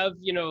don't have,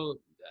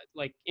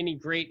 like any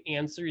great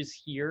answers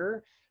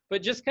here,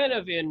 but just kind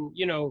of in,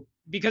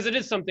 because it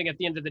is something at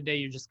the end of the day,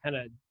 you're just kind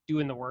of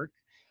doing the work.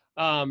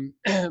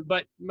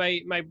 But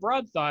my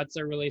broad thoughts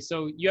are really,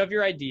 so you have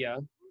your idea,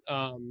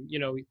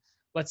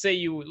 let's say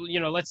you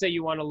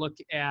want to look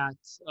at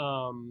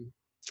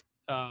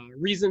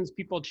reasons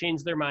people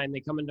change their mind.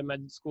 They come into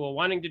med school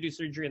wanting to do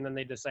surgery and then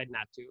they decide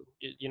not to,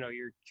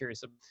 you're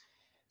curious.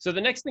 So the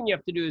next thing you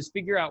have to do is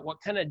figure out what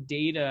kind of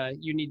data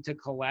you need to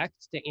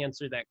collect to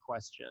answer that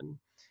question.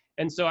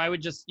 And so I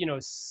would just,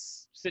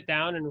 sit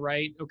down and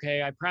write,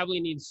 okay, I probably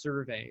need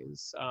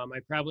surveys. I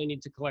probably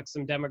need to collect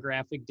some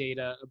demographic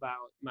data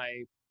about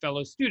my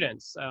fellow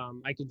students.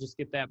 I could just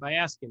get that by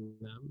asking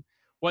them.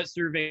 What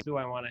surveys do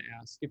I want to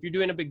ask? If you're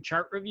doing a big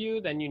chart review,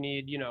 then you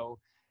need,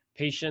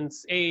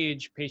 patient's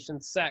age,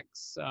 patient's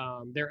sex,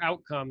 their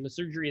outcome, the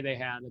surgery they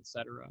had, et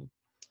cetera.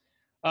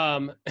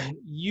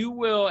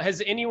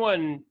 Has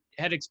anyone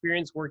had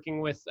experience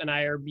working with an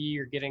IRB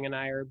or getting an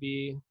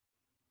IRB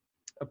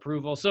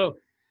approval? So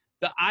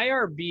the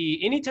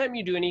IRB, anytime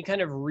you do any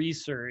kind of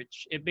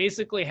research, it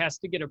basically has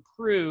to get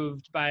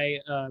approved by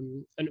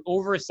an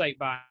oversight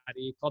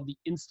body called the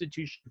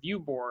Institution Review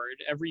Board.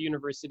 Every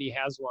university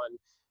has one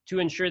to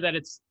ensure that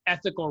it's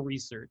ethical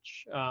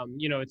research.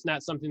 It's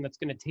not something that's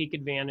going to take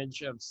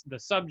advantage of the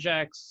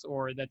subjects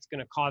or that's going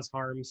to cause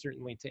harm,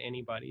 certainly, to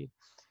anybody.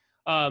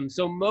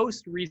 So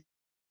most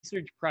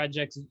research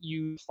projects,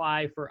 you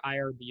apply for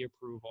IRB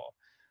approval.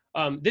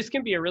 This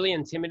can be a really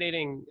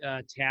intimidating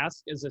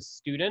task as a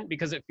student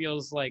because it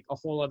feels like a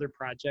whole other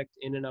project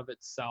in and of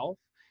itself.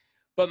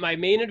 But my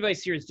main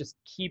advice here is just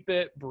keep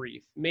it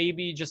brief,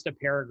 maybe just a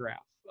paragraph.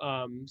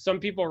 Some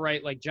people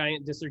write like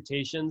giant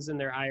dissertations in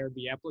their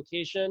IRB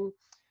application.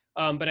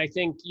 But I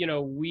think,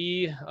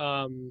 we,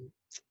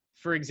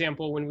 for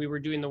example, when we were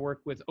doing the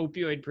work with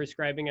opioid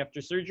prescribing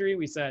after surgery,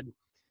 we said,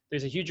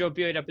 there's a huge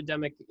opioid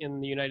epidemic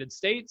in the United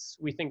States.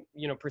 We think,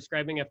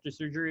 prescribing after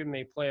surgery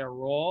may play a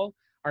role.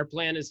 Our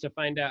plan is to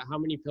find out how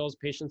many pills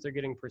patients are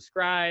getting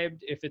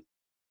prescribed, if it's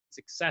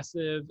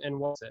excessive, and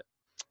what's it.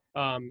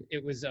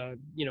 It was a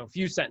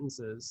few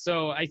sentences.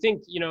 So I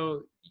think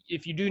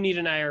if you do need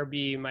an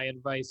IRB, my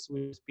advice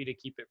would be to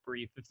keep it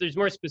brief. If there's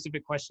more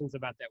specific questions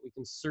about that, we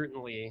can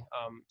certainly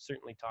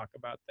talk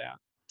about that.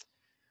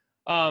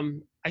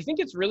 I think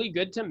it's really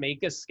good to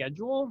make a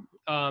schedule,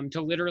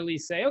 to literally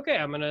say, okay,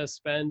 I'm going to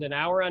spend an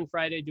hour on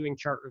Friday doing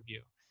chart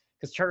review,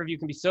 because chart review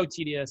can be so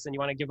tedious and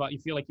you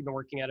feel like you've been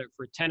working at it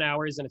for 10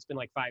 hours and it's been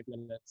like 5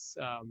 minutes.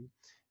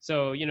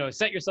 So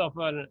set yourself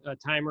on a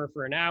timer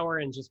for an hour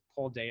and just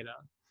pull data.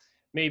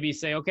 Maybe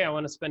say, okay, I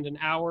want to spend an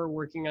hour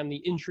working on the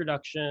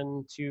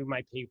introduction to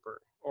my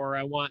paper, or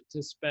I want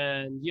to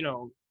spend,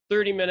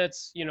 30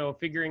 minutes,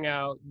 figuring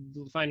out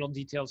the final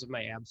details of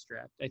my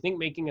abstract. I think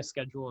making a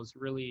schedule is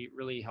really,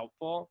 really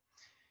helpful.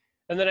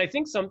 And then I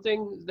think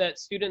something that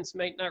students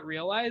might not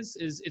realize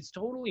is it's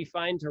totally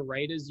fine to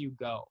write as you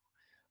go.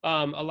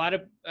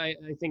 I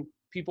think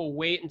people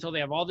wait until they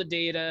have all the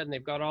data and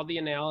they've got all the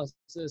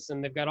analysis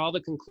and they've got all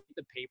the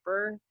concluded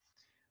paper.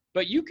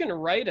 But you can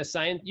write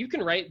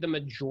the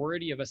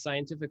majority of a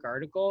scientific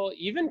article,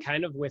 even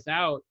kind of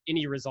without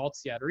any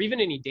results yet, or even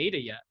any data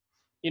yet.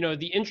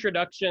 The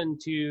introduction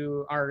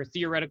to our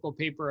theoretical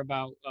paper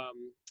about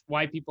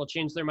why people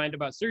change their mind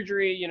about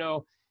surgery,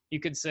 you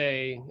could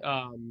say,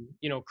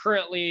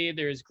 currently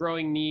there's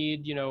growing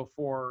need,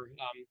 for,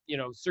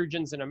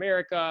 surgeons in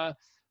America.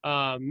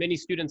 Many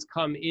students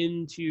come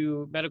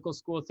into medical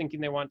school thinking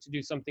they want to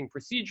do something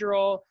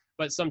procedural,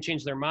 but some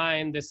change their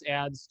mind. This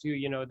adds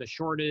to, the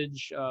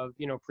shortage of,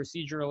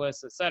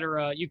 proceduralists, et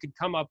cetera. You could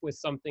come up with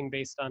something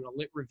based on a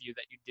lit review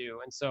that you do.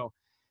 And so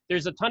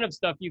there's a ton of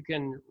stuff you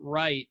can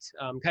write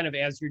kind of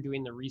as you're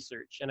doing the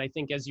research. And I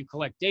think as you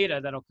collect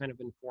data, that'll kind of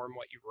inform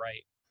what you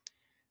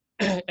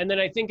write. And then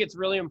I think it's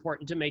really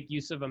important to make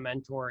use of a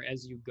mentor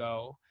as you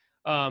go.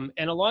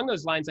 And along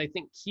those lines, I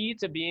think key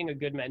to being a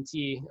good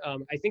mentee,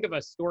 I think of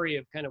a story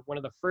of kind of one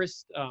of the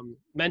first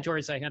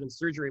mentors I had in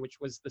surgery, which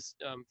was this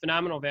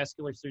phenomenal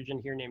vascular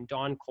surgeon here named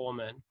Dawn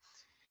Coleman.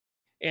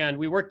 And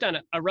we worked on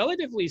a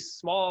relatively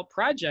small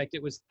project.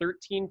 It was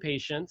 13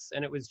 patients,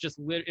 and it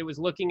was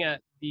looking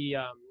at the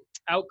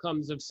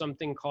outcomes of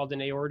something called an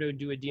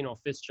aortoduodenal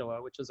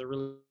fistula, which is a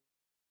really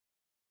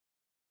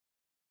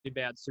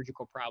bad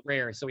surgical problem,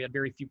 rare. So we had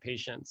very few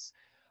patients.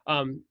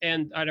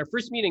 And at our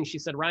first meeting, she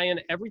said, Ryan,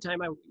 every time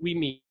we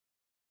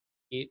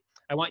meet,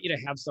 I want you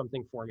to have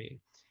something for me.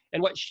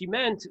 And what she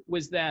meant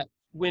was that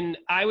when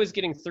I was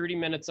getting 30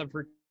 minutes of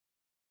her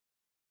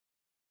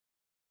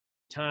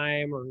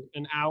time or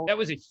an hour, that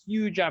was a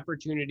huge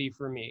opportunity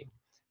for me.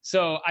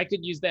 So I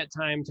could use that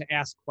time to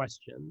ask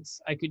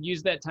questions. I could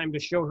use that time to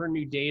show her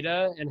new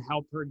data and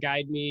help her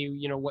guide me,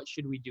 what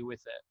should we do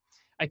with it?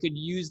 I could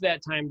use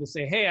that time to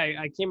say, hey,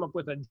 I came up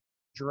with a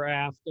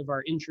draft of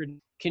our intro.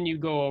 Can you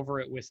go over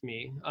it with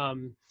me?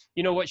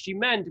 What she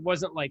meant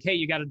wasn't like, hey,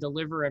 you got to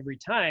deliver every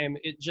time.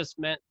 It just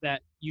meant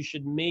that you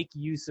should make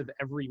use of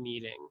every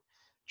meeting.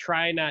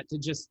 Try not to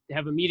just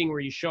have a meeting where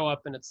you show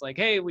up and it's like,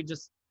 hey, we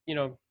just,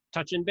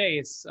 touching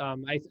base.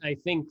 I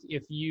think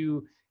if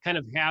you kind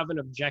of have an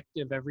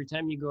objective every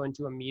time you go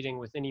into a meeting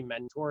with any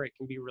mentor, it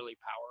can be really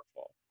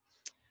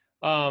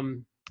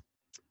powerful.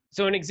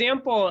 So an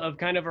example of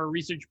kind of a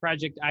research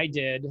project I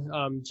did,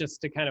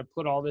 just to kind of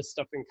put all this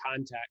stuff in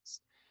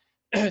context.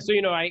 So,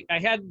 I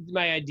had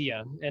my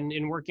idea, and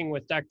in working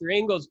with Dr.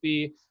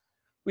 Anglesby,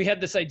 we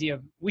had this idea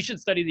of we should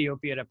study the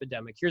opiate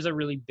epidemic. Here's a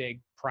really big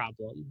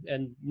problem,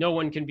 and no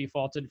one can be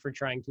faulted for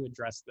trying to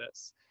address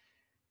this.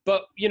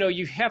 But,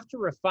 you have to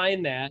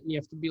refine that, and you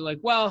have to be like,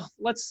 well,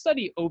 let's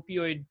study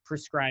opioid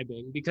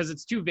prescribing, because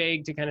it's too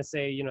vague to kind of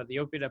say, the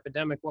opiate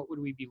epidemic, what would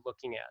we be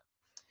looking at?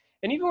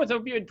 And even with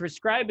opioid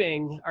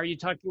prescribing, are you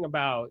talking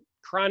about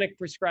chronic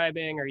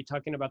prescribing? Are you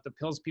talking about the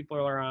pills people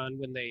are on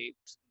when they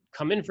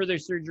come in for their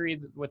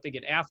surgery, what they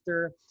get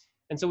after?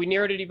 And so we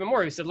narrowed it even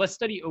more. We said, let's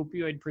study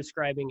opioid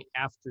prescribing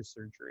after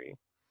surgery.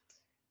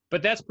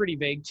 But that's pretty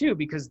vague too,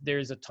 because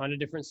there's a ton of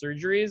different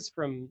surgeries,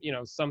 from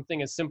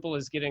something as simple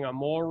as getting a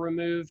mole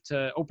removed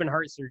to open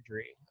heart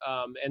surgery.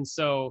 And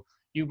so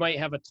you might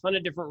have a ton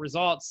of different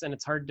results, and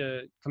it's hard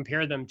to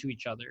compare them to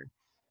each other.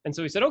 And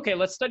so we said, okay,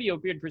 let's study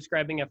opioid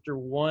prescribing after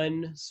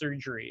one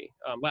surgery,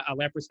 a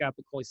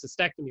laparoscopic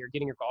cholecystectomy, or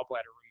getting your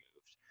gallbladder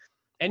removed.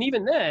 And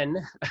even then,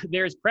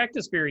 there's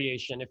practice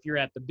variation. If you're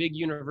at the big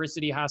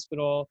university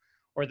hospital,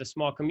 or the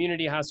small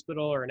community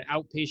hospital or an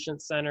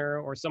outpatient center,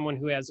 or someone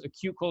who has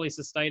acute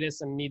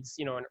cholecystitis and needs,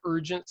 you know, an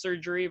urgent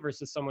surgery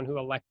versus someone who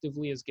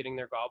electively is getting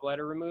their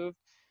gallbladder removed.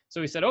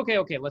 So we said,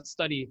 okay, let's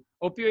study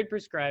opioid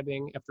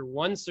prescribing after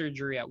one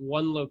surgery at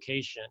one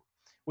location,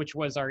 which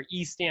was our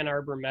East Ann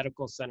Arbor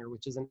Medical Center,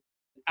 which is an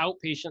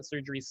outpatient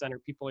surgery center.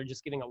 People are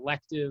just getting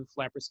elective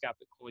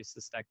laparoscopic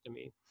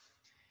cholecystectomy.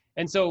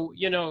 And so,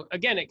 you know,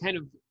 again, it kind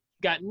of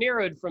got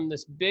narrowed from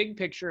this big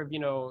picture of, you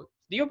know,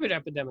 the opioid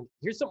epidemic.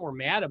 Here's something we're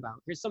mad about.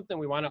 Here's something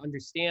we want to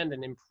understand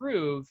and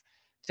improve,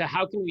 to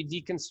how can we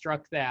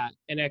deconstruct that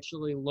and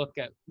actually look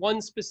at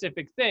one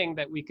specific thing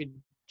that we could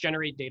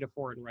generate data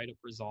for and write up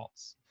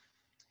results.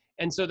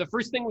 And so the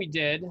first thing we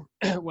did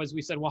was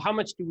we said, well, how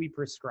much do we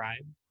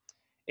prescribe?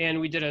 And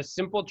we did a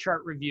simple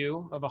chart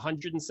review of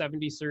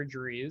 170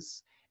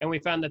 surgeries, and we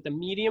found that the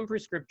median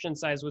prescription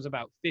size was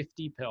about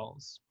 50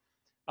 pills.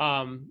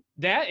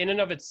 That in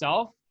and of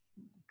itself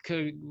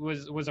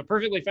was a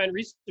perfectly fine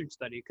research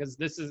study, because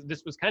this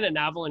was kind of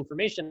novel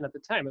information at the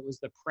time. It was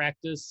the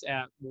practice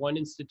at one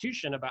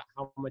institution about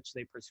how much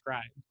they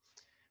prescribed.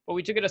 But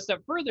we took it a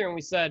step further and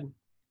we said,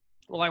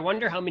 well, I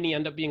wonder how many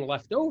end up being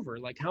left over.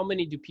 Like, how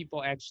many do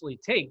people actually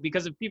take?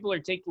 Because if people are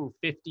taking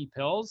 50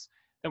 pills,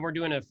 then we're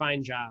doing a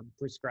fine job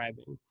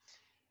prescribing.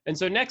 And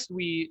so next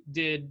we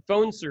did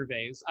phone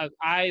surveys.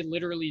 I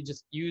literally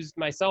just used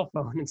my cell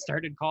phone and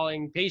started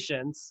calling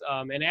patients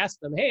and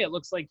asked them, hey, it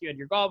looks like you had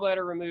your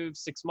gallbladder removed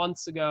 6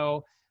 months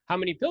ago. How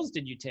many pills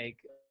did you take?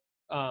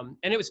 And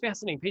it was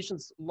fascinating.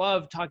 Patients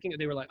loved talking.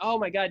 They were like, oh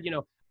my God, you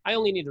know, I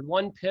only needed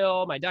one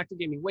pill. My doctor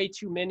gave me way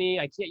too many.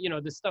 I can't, you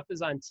know, this stuff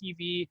is on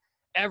TV.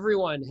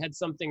 Everyone had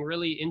something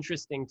really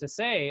interesting to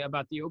say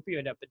about the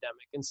opioid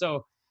epidemic. And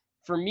so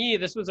for me,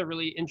 this was a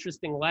really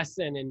interesting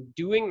lesson in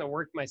doing the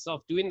work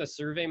myself, doing the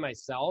survey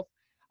myself.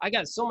 I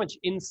got so much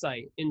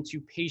insight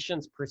into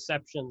patients'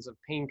 perceptions of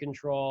pain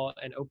control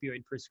and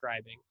opioid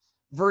prescribing,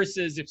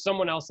 versus if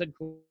someone else had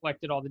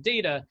collected all the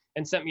data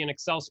and sent me an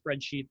Excel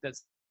spreadsheet that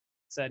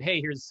said, hey,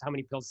 here's how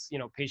many pills, you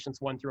know, patients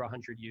 1 through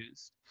 100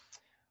 used.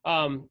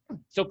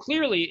 So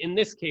clearly in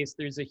this case,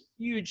 there's a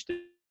huge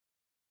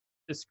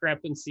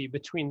discrepancy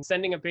between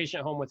sending a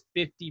patient home with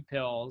 50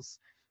 pills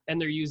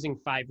and they're using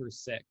 5 or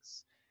 6.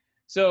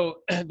 So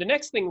the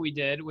next thing we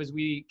did was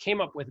we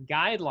came up with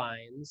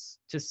guidelines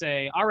to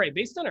say, all right,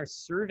 based on our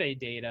survey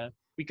data,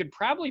 we could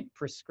probably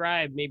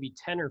prescribe maybe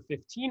 10 or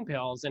 15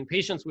 pills and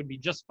patients would be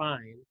just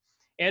fine.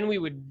 And we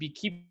would be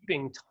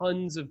keeping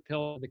tons of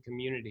pills in the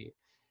community.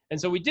 And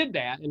so we did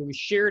that, and we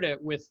shared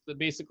it with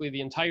basically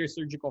the entire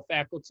surgical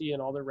faculty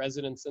and all the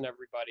residents and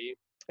everybody.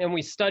 And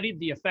we studied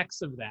the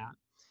effects of that.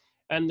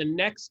 And the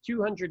next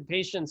 200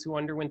 patients who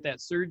underwent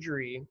that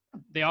surgery,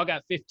 they all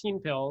got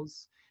 15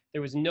 pills.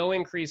 There was no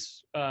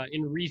increase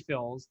in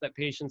refills that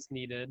patients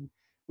needed.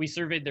 We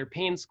surveyed their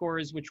pain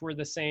scores, which were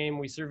the same.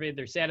 We surveyed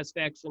their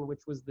satisfaction,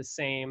 which was the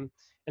same.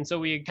 And so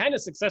we kind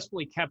of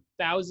successfully kept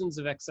thousands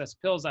of excess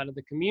pills out of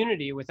the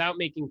community without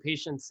making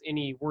patients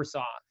any worse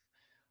off.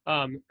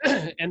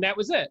 And that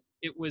was it.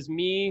 It was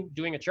me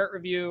doing a chart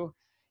review,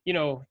 you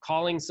know,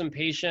 calling some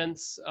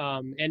patients.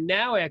 And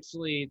now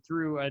actually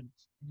through a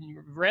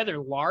rather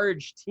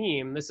large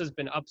team, this has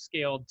been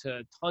upscaled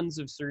to tons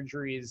of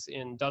surgeries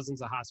in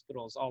dozens of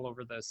hospitals all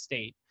over the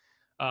state.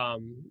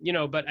 You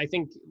know, but I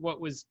think what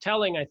was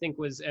telling, I think,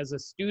 was as a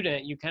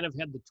student, you kind of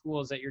had the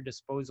tools at your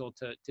disposal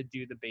to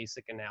do the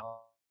basic analysis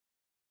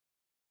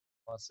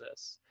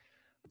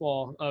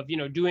of, you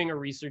know, doing a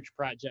research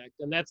project.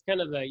 And that's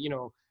kind of the, you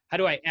know, how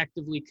do I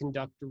actively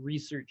conduct the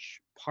research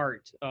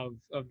part of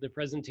the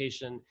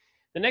presentation?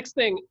 The next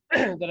thing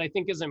that I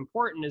think is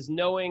important is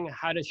knowing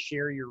how to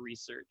share your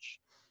research.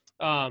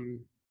 And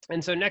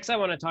so next I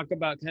want to talk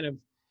about kind of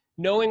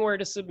knowing where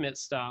to submit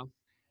stuff.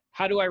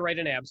 How do I write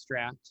an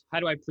abstract? How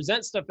do I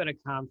present stuff at a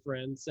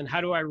conference? And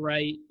how do I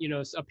write, you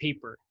know, a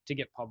paper to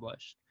get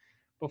published?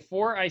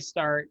 Before I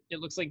start, it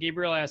looks like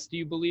Gabriel asked, do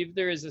you believe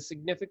there is a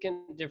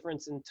significant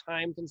difference in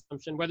time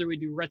consumption, whether we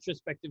do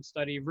retrospective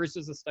study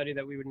versus a study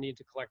that we would need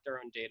to collect our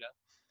own data?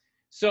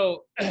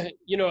 So,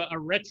 you know, a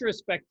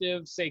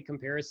retrospective, say,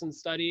 comparison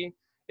study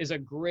is a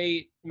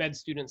great med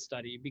student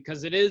study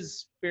because it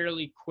is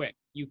fairly quick.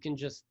 You can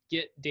just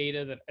get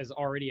data that is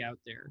already out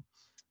there.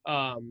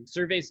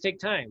 Surveys take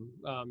time.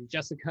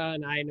 Jessica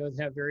and I know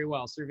that very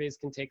well. Surveys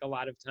can take a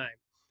lot of time.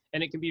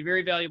 And it can be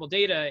very valuable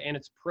data, and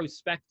it's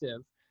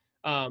prospective.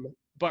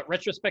 But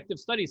retrospective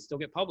studies still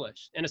get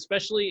published. And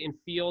especially in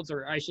fields,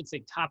 or I should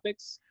say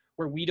topics,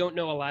 where we don't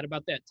know a lot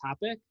about that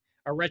topic,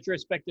 a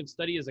retrospective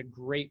study is a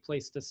great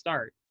place to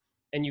start.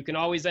 And you can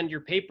always end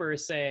your paper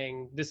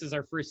saying, this is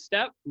our first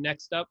step.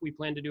 Next up, we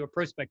plan to do a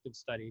prospective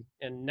study.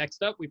 And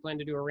next up, we plan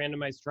to do a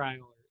randomized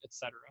trial, et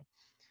cetera.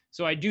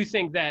 So I do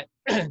think that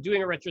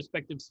doing a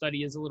retrospective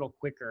study is a little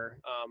quicker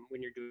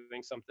when you're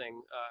doing something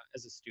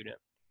as a student.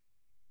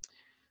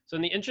 So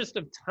in the interest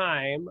of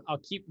time,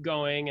 I'll keep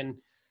going. And,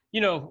 you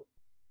know,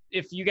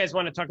 if you guys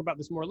want to talk about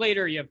this more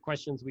later, you have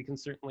questions, we can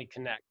certainly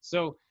connect.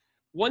 So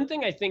one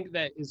thing I think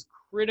that is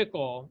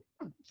critical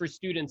for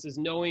students is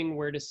knowing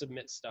where to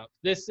submit stuff.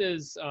 This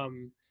is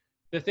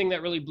the thing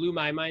that really blew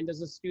my mind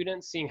as a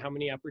student, seeing how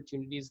many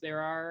opportunities there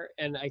are.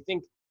 And I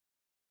think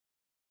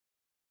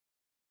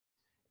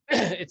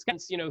it's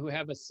students, you know, who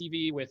have a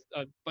CV with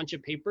a bunch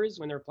of papers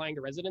when they're applying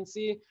to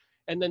residency,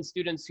 and then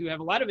students who have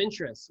a lot of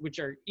interests, which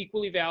are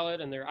equally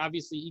valid, and they're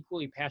obviously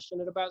equally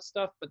passionate about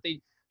stuff, but they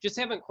just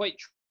haven't quite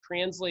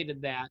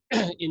translated that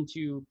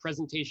into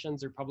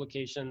presentations or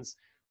publications,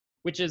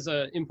 which is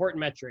an important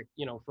metric,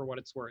 you know, for what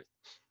it's worth.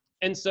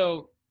 And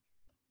so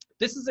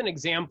this is an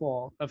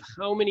example of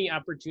how many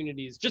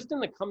opportunities just in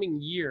the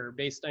coming year,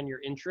 based on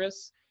your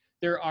interests,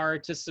 there are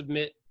to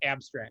submit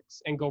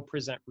abstracts and go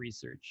present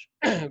research.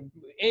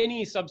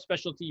 Any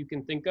subspecialty you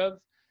can think of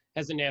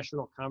has a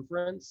national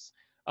conference.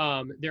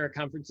 There are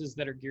conferences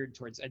that are geared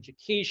towards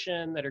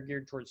education, that are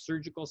geared towards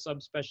surgical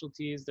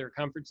subspecialties. There are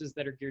conferences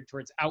that are geared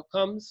towards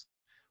outcomes,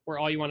 where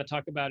all you want to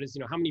talk about is,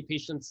 you know, how many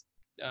patients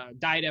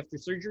died after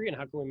surgery and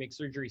how can we make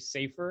surgery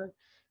safer.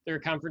 There are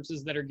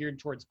conferences that are geared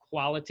towards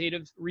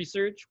qualitative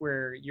research,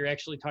 where you're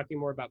actually talking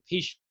more about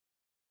patient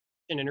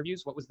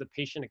interviews. What was the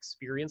patient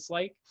experience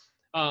like?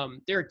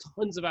 There are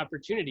tons of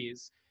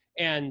opportunities,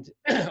 and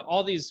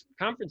all these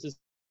conferences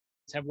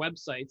have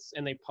websites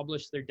and they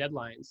publish their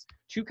deadlines.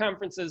 Two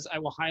conferences I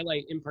will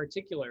highlight in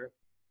particular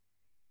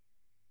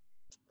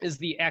is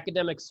the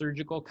Academic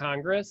Surgical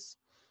Congress,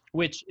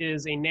 which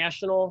is a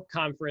national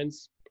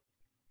conference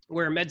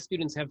where med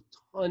students have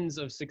tons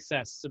of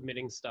success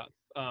submitting stuff.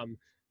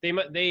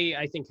 They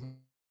I think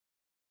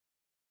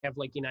have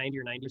like a 90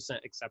 or 90%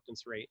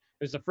 acceptance rate.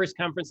 It was the first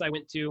conference I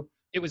went to.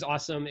 It was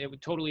awesome. It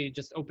would totally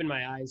just open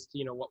my eyes to,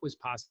 you know, what was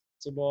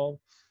possible.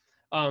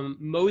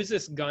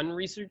 Moses Gunn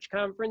Research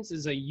Conference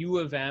is a U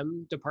of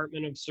M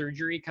Department of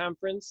Surgery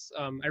conference.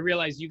 I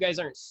realize you guys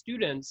aren't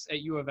students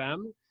at U of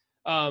M,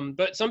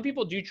 but some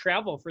people do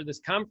travel for this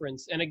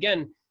conference. And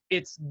again,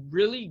 it's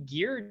really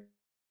geared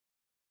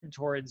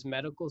towards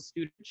medical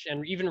students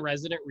and even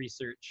resident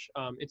research.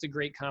 It's a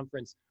great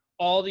conference.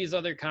 All these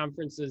other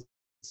conferences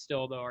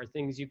still, though, are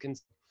things you can,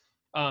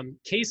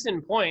 case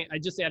in point, I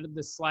just added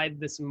this slide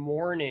this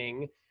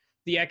morning.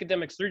 The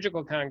Academic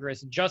Surgical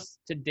Congress just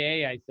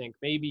today, I think,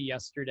 maybe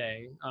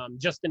yesterday,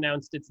 just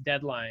announced its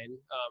deadline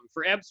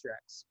for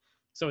abstracts.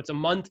 So it's a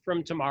month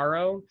from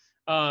tomorrow,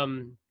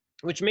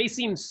 which may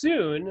seem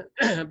soon,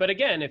 but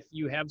again, if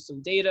you have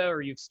some data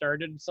or you've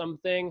started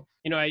something,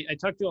 you know, I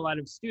talked to a lot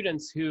of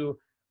students who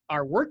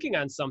are working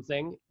on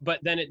something, but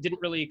then it didn't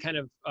really kind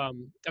of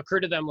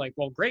occur to them like,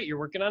 well, great, you're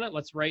working on it.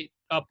 Let's write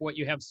up what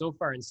you have so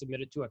far and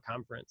submit it to a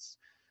conference.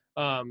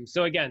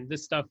 So again,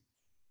 this stuff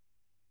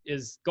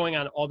is going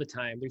on all the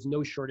time. There's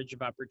no shortage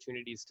of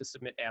opportunities to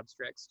submit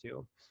abstracts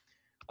to.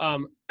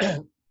 On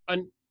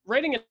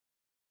writing it,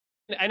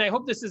 and I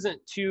hope this isn't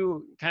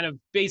too kind of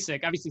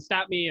basic. Obviously,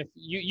 stop me if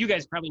you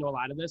guys probably know a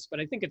lot of this, but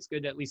I think it's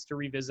good at least to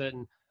revisit,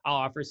 and I'll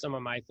offer some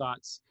of my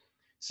thoughts.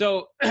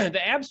 So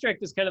the abstract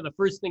is kind of the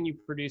first thing you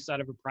produce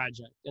out of a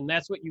project, and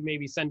that's what you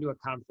maybe send to a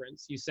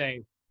conference. You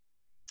say,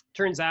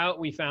 turns out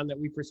we found that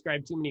we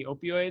prescribed too many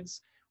opioids.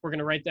 We're going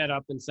to write that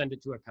up and send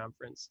it to a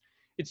conference.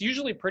 It's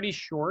usually pretty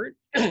short,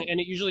 and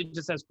it usually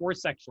just has 4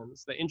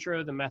 sections: the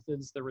intro, the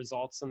methods, the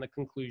results, and the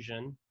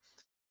conclusion.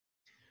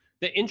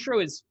 The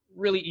intro is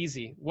really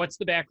easy. What's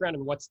the background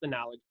and what's the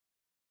knowledge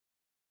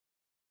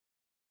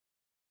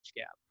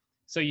gap?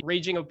 So,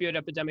 raging opioid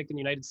epidemic in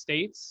the United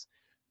States.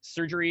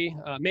 Surgery,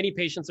 many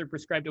patients are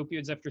prescribed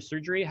opioids after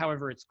surgery.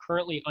 However, it's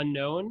currently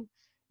unknown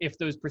if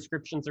those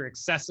prescriptions are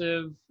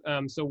excessive.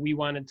 So we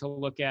wanted to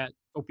look at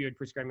opioid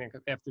prescribing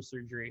after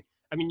surgery.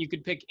 I mean, you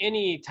could pick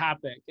any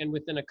topic, and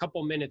within a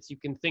couple minutes, you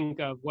can think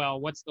of,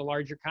 well, what's the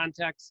larger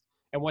context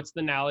and what's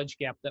the knowledge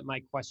gap that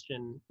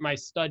my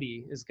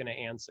study is going to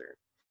answer.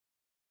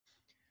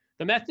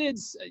 The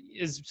methods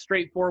is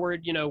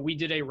straightforward. You know, we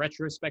did a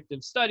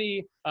retrospective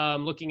study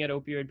looking at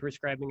opioid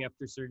prescribing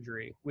after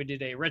surgery. We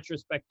did a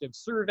retrospective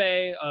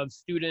survey of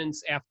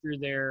students after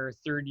their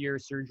 3rd year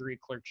surgery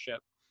clerkship,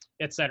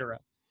 et cetera.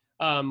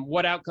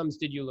 What outcomes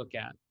did you look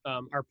at?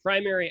 Our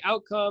primary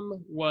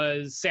outcome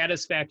was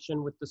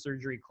satisfaction with the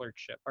surgery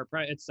clerkship,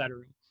 et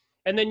cetera.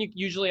 And then you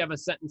usually have a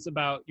sentence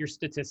about your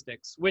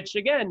statistics, which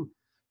again,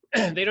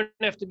 they don't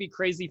have to be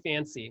crazy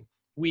fancy.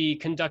 We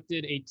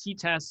conducted a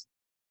t-test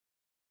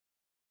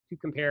to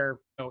compare,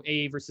 you know,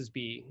 A versus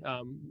B.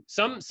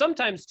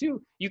 Sometimes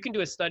too, you can do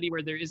a study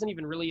where there isn't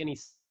even really any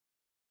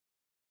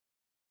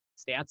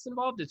stats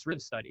involved. It's a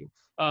study.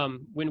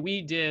 When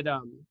we did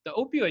the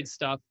opioid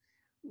stuff,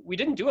 we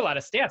didn't do a lot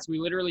of stats. We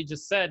literally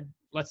just said,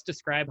 let's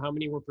describe how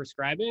many we're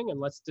prescribing and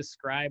let's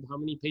describe how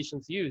many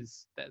patients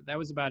use. That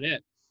was about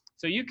it.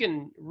 So you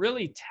can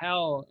really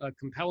tell a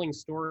compelling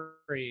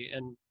story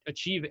and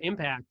achieve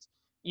impact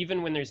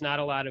even when there's not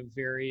a lot of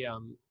very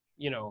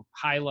you know,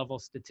 high level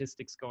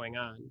statistics going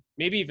on,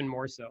 maybe even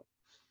more so.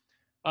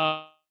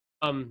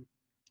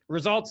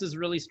 Results is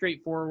really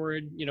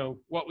straightforward. You know,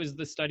 what was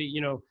the study?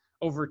 You know,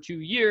 over 2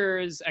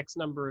 years, X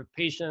number of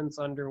patients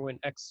underwent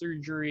X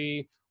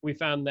surgery. We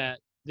found that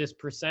this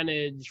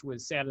percentage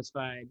was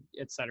satisfied,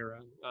 etc.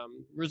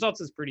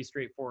 Results is pretty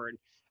straightforward.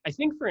 I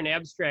think for an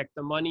abstract,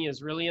 the money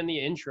is really in the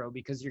intro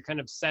because you're kind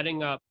of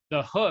setting up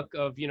the hook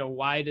of,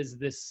 why does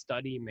this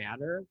study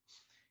matter?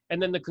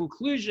 And then the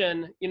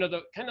conclusion,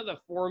 the kind of the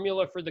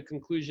formula for the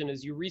conclusion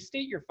is you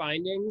restate your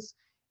findings.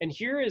 And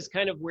here is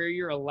kind of where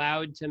you're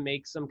allowed to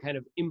make some kind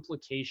of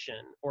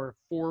implication or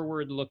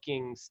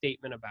forward-looking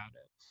statement about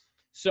it.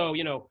 So,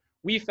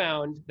 we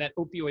found that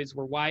opioids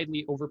were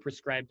widely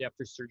overprescribed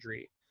after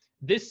surgery.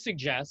 This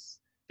suggests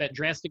that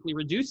drastically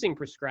reducing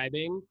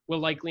prescribing will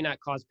likely not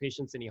cause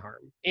patients any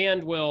harm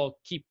and will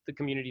keep the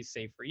community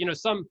safer.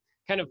 Some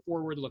kind of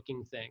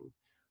forward-looking thing.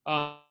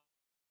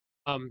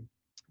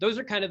 Those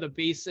are kind of the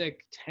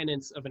basic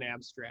tenets of an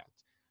abstract.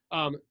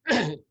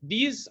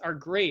 These are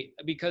great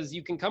because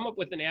you can come up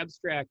with an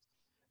abstract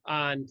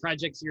on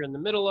projects you're in the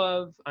middle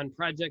of, on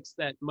projects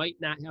that might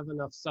not have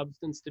enough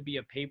substance to be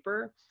a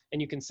paper,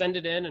 and you can send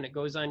it in and it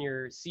goes on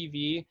your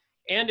CV.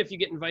 And if you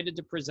get invited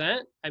to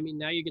present,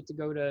 now you get to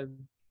go to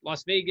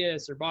Las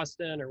Vegas or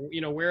Boston or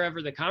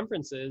wherever the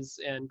conference is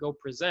and go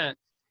present.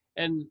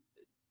 And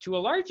to a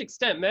large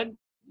extent,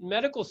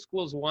 medical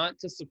schools want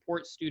to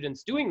support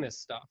students doing this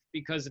stuff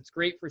because it's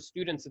great for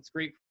students, it's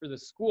great for the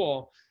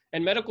school,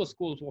 and medical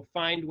schools will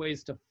find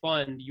ways to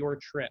fund your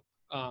trip.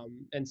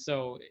 And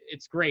so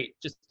it's great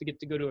just to get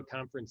to go to a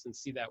conference and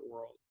see that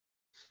world.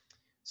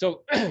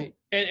 So,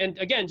 and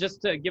again,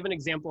 just to give an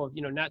example of,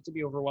 not to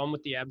be overwhelmed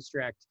with the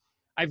abstract,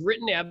 I've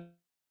written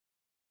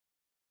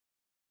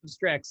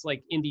abstracts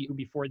like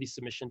before the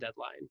submission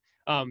deadline.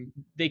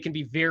 They can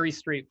be very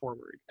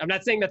straightforward. I'm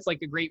not saying that's like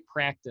a great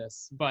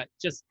practice, but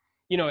just,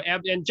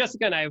 and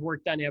Jessica and I have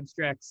worked on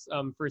abstracts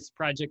for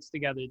projects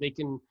together. They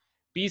can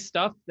be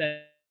stuff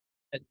that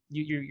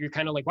you're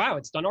kind of like, wow,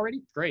 it's done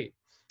already? Great.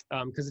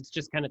 Because it's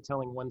just kind of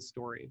telling one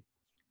story.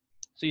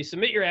 So you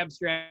submit your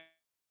abstract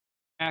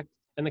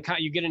and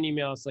you get an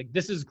email. It's like,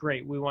 this is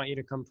great. We want you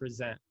to come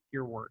present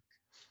your work.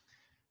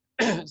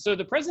 So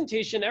the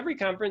presentation, every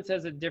conference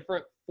has a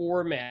different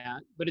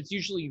format, but it's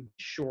usually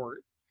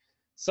short.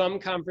 Some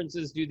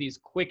conferences do these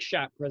quick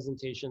shot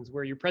presentations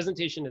where your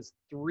presentation is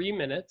 3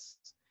 minutes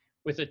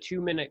with a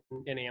 2-minute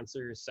and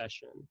answer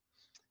session.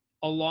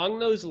 Along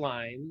those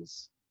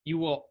lines, you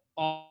will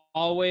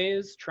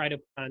always try to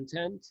put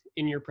content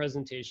in your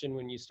presentation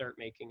when you start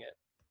making it.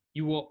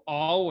 You will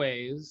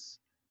always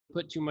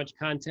put too much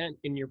content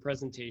in your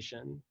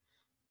presentation.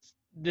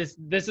 This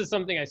is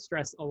something I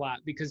stress a lot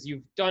because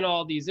you've done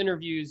all these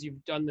interviews,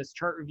 you've done this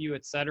chart review,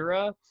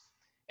 etc.,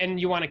 and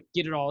you want to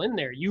get it all in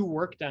there. You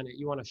worked on it.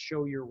 You want to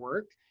show your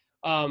work.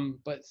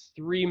 But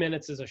 3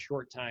 minutes is a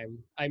short time.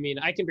 I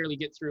can barely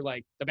get through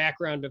like the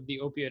background of the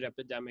opioid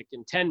epidemic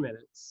in 10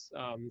 minutes.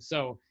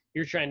 So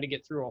you're trying to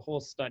get through a whole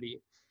study.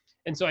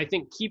 And so I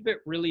think keep it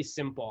really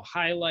simple.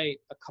 Highlight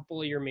a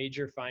couple of your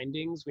major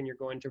findings when you're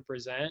going to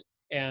present,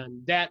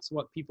 and that's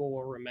what people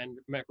will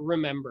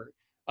remember.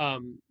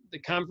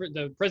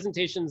 The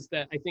presentations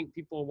that I think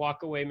people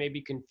walk away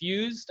maybe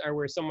confused are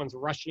where someone's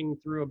rushing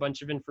through a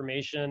bunch of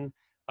information.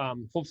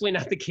 Hopefully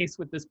not the case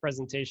with this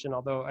presentation,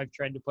 although I've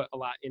tried to put a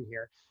lot in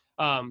here.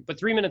 But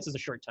 3 minutes is a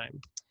short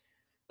time.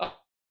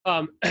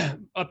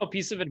 A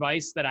piece of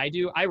advice that I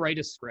do, I write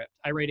a script.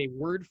 I write a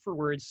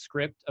word-for-word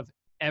script of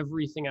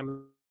everything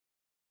I'm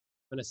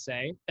going to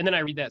say, and then I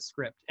read that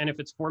script. And if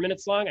it's 4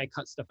 minutes long, I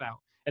cut stuff out.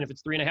 And if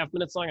it's 3.5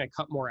 minutes long, I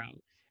cut more out.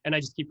 And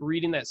I just keep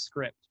reading that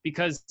script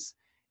because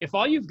if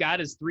all you've got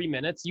is 3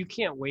 minutes, you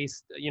can't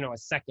waste, a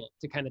second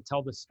to kind of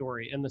tell the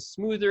story. And the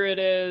smoother it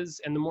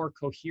is and the more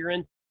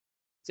coherent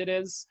it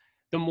is,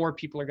 the more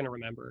people are going to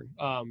remember.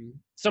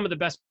 Some of the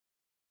best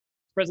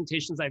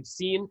presentations I've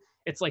seen,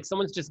 it's like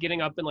someone's just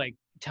getting up and like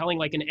telling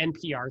like an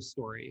NPR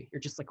story. You're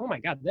just like, oh my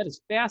God, that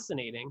is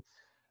fascinating.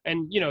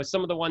 And,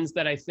 some of the ones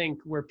that I think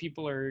where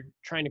people are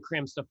trying to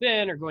cram stuff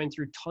in or going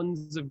through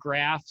tons of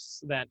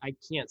graphs that I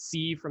can't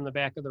see from the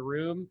back of the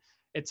room,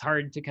 it's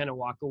hard to kind of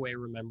walk away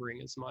remembering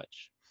as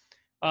much.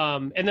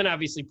 And then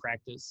obviously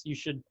practice. You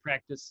should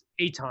practice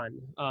a ton.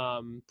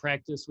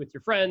 Practice with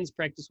your friends,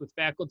 practice with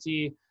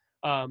faculty.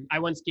 I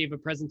once gave a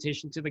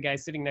presentation to the guy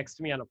sitting next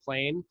to me on a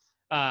plane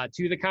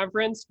to the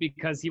conference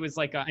because he was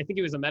like, I think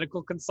he was a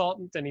medical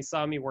consultant and he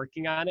saw me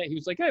working on it. He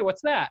was like, hey,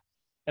 what's that?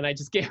 And I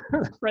just gave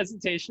him the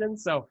presentation.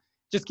 So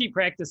just keep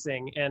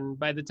practicing. And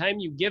by the time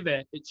you give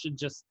it, it should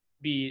just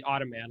be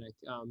automatic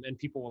and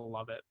people will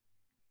love it.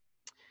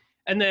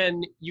 And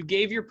then you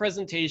gave your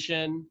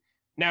presentation.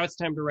 Now it's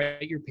time to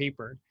write your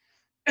paper.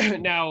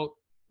 Now,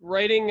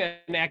 writing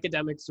an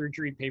academic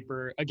surgery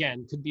paper,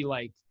 again, could be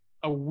like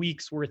a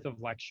week's worth of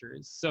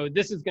lectures. So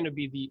this is going to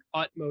be the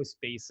utmost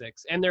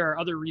basics. And there are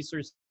other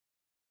resources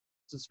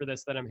for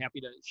this that I'm happy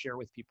to share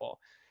with people.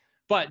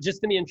 But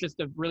just in the interest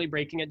of really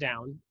breaking it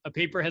down, a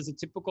paper has a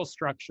typical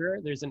structure.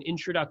 There's an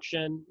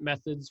introduction,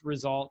 methods,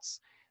 results.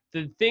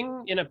 The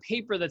thing in a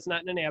paper that's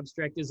not in an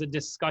abstract is a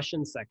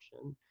discussion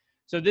section.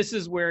 So this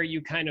is where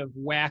you kind of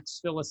wax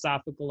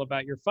philosophical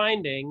about your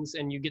findings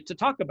and you get to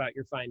talk about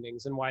your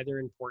findings and why they're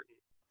important.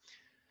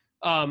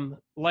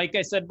 Like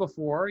I said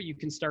before, you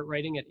can start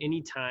writing at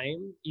any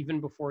time,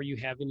 even before you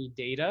have any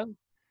data.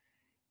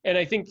 And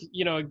I think,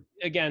 you know,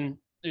 again,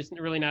 there's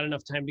really not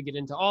enough time to get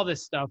into all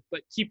this stuff,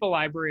 but keep a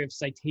library of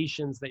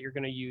citations that you're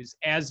going to use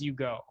as you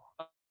go.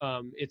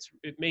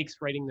 It makes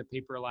writing the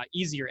paper a lot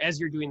easier as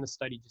you're doing the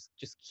study.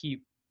 Just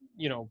keep,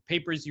 you know,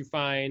 papers you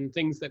find,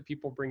 things that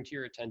people bring to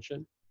your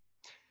attention.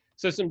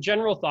 So some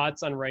general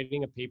thoughts on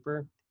writing a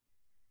paper.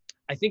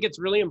 I think it's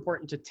really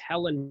important to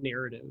tell a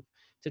narrative,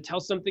 to tell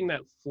something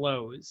that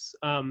flows.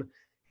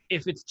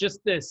 If it's just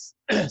this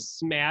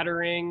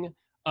smattering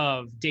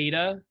of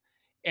data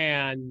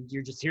and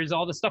you're just, here's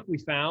all the stuff we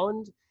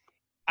found,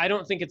 I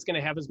don't think it's going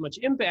to have as much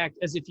impact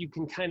as if you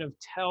can kind of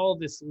tell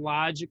this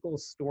logical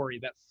story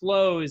that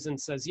flows and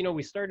says, you know,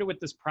 we started with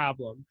this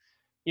problem,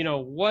 you know,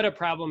 what a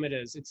problem it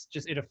is. It's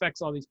just, it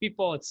affects all these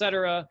people, et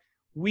cetera.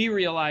 We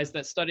realized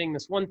that studying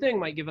this one thing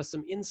might give us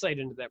some insight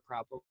into that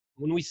problem.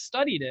 When we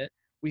studied it,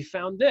 we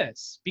found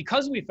this.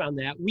 Because we found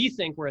that, we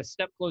think we're a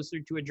step closer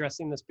to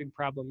addressing this big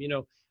problem. You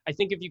know, I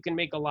think if you can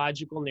make a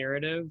logical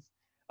narrative,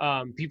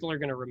 people are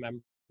going to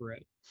remember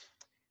it.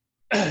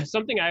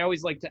 Something I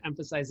always like to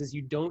emphasize is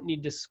you don't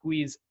need to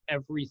squeeze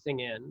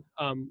everything in.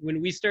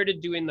 When we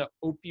started doing the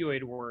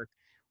opioid work,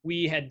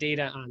 we had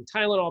data on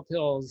Tylenol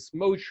pills,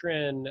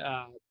 Motrin,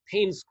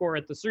 pain score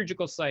at the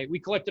surgical site. We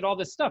collected all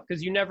this stuff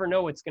because you never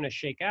know what's going to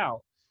shake out.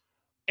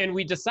 And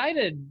we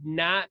decided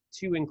not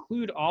to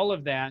include all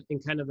of that in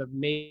kind of the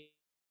main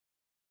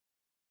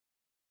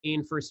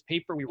first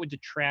paper. We would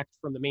detract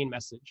from the main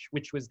message,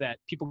 which was that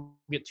people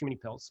get too many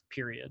pills,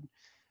 period.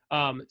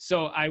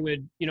 So I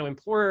would, you know,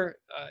 implore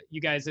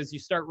you guys, as you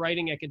start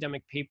writing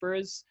academic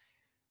papers,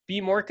 be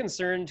more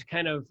concerned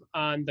kind of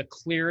on the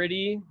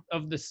clarity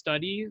of the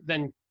study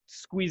than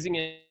squeezing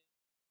it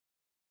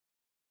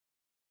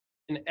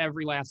in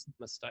every last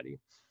study.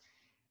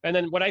 And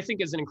then what I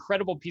think is an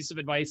incredible piece of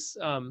advice,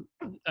 transplant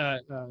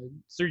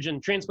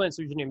surgeon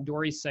named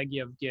Dori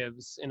Segiev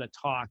gives in a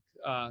talk,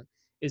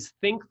 is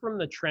think from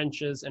the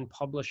trenches and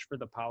publish for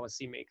the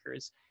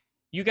policymakers.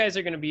 You guys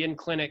are going to be in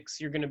clinics,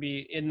 you're going to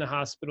be in the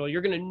hospital,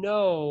 you're going to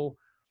know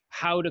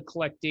how to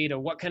collect data,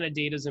 what kind of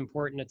data is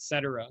important, et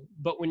cetera.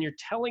 But when you're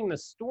telling the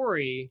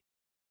story,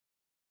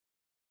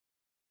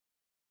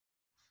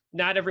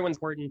 not everyone's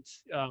important.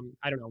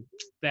 I don't know,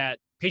 that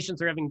patients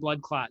are having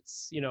blood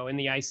clots, you know, in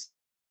the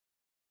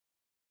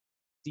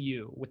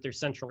ICU with their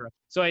central.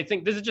 So I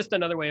think this is just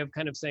another way of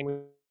kind of saying,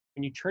 when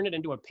you turn it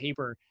into a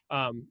paper,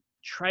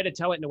 try to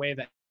tell it in a way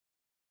that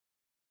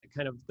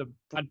kind of the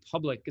broad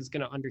public is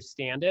going to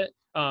understand it,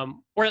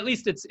 or at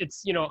least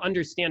it's you know,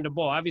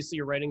 understandable. Obviously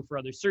you're writing for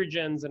other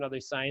surgeons and other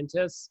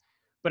scientists,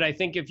 but I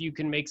think if you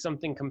can make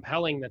something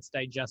compelling that's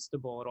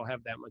digestible, it'll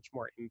have that much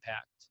more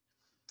impact.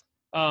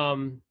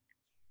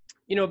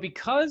 You know,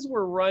 because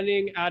we're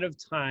running out of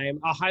time,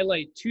 I'll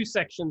highlight two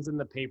sections in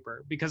the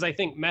paper, because I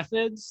think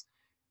methods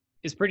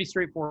is pretty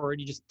straightforward.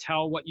 You just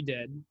tell what you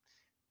did.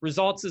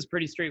 Results is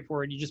pretty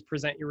straightforward. You just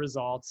present your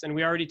results. And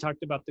we already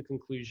talked about the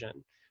conclusion.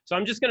 So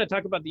I'm just going to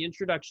talk about the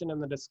introduction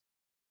and the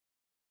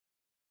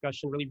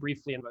discussion really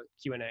briefly in the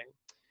Q&A.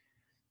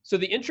 So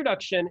the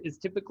introduction is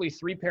typically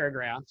 3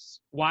 paragraphs.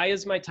 Why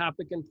is my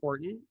topic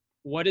important?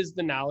 What is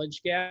the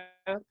knowledge gap?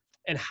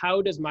 And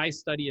how does my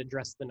study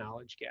address the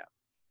knowledge gap?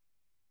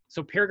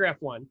 So paragraph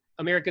 1,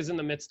 America's in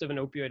the midst of an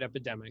opioid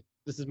epidemic.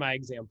 This is my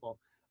example.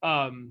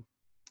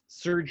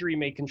 Surgery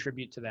may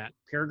contribute to that.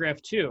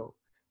 Paragraph 2,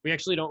 we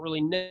actually don't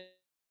really know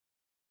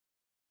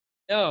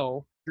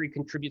surgery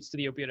contributes to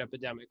the opioid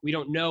epidemic. We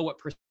don't know what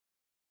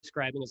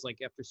prescribing is like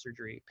after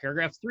surgery.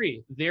 Paragraph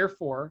 3,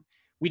 therefore,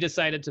 we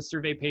decided to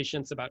survey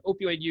patients about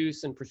opioid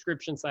use and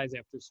prescription size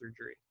after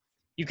surgery.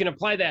 You can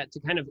apply that to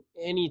kind of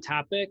any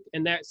topic,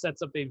 and that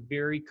sets up a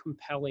very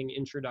compelling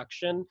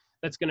introduction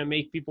that's going to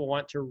make people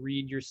want to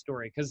read your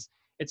story, because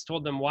it's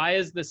told them, why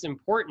is this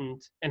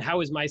important, and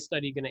how is my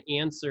study going to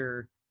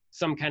answer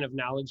some kind of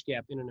knowledge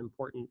gap in an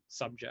important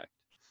subject?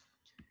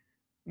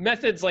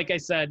 Methods, like I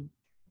said,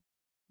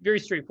 very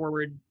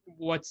straightforward.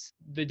 What's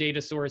the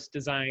data source,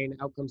 design,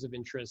 outcomes of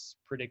interest,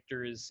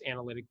 predictors,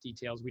 analytic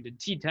details. We did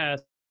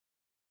t-tests,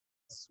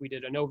 we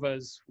did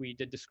ANOVAs, we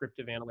did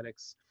descriptive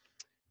analytics.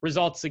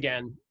 Results,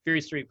 again, very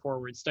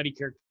straightforward. Study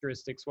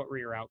characteristics, what were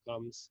your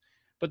outcomes?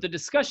 But the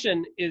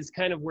discussion is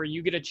kind of where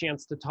you get a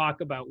chance to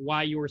talk about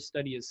why your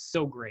study is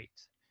so great.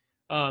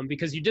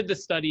 Because you did the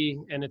study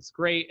and it's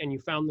great and you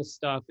found this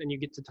stuff and you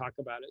get to talk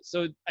about it.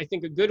 So I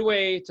think a good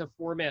way to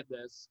format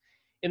this,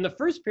 in the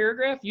first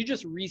paragraph, you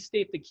just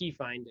restate the key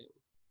finding.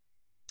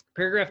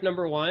 Paragraph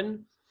number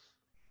 1,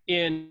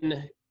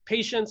 in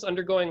patients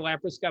undergoing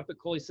laparoscopic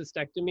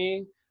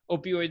cholecystectomy,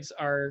 opioids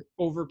are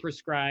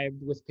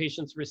overprescribed, with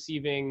patients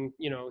receiving,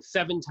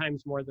 7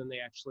 times more than they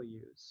actually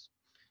use.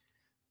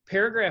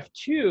 Paragraph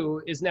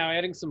 2 is now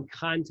adding some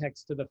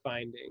context to the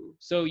finding.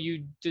 So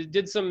you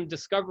did some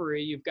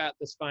discovery, you've got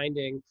this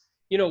finding,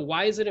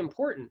 why is it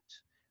important?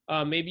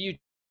 Maybe you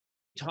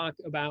talk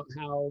about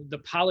how the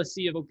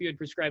policy of opioid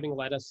prescribing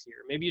led us here.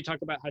 Maybe you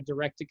talk about how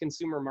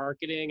direct-to-consumer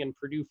marketing and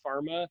Purdue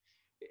Pharma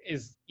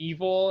is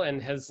evil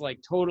and has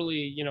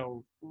totally,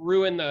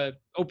 ruined the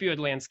opioid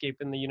landscape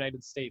in the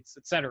United States,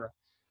 et cetera.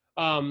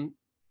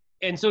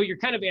 And so you're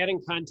kind of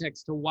adding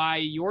context to why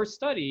your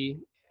study,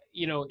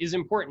 is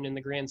important in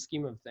the grand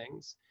scheme of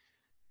things.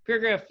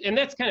 And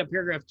that's kind of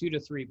paragraph 2 to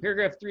 3.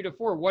 Paragraph 3 to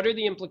 4, what are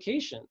the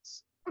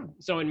implications?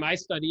 So in my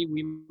study,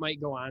 we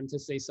might go on to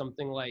say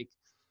something like,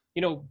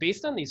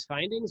 based on these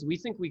findings, we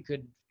think we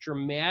could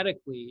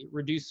dramatically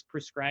reduce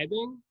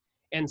prescribing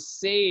and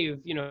save,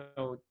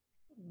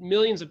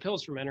 millions of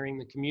pills from entering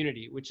the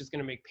community, which is going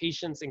to make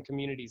patients and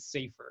communities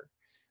safer.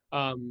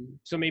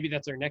 So maybe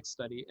that's our next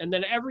study. And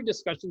then every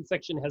discussion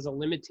section has a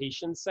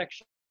limitations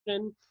section.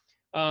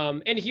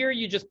 And here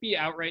you just be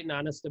outright and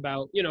honest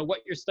about, what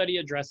your study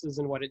addresses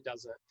and what it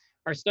doesn't.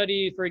 Our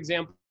study, for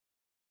example,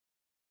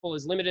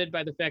 is limited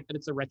by the fact that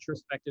it's a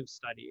retrospective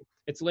study.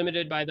 It's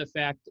limited by the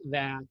fact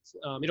that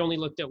it only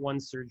looked at one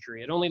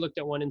surgery. It only looked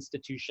at one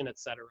institution, et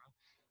cetera.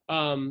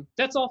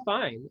 That's all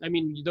fine. I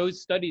mean,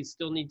 those studies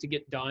still need to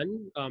get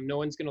done. No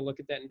one's going to look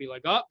at that and be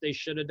like, oh, they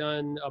should have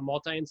done a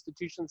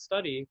multi-institution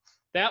study.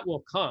 That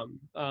will come.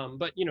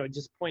 But,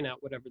 just point out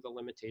whatever the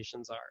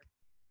limitations are.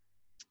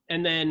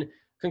 And then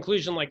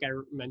conclusion, like I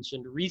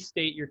mentioned,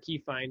 restate your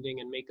key finding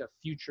and make a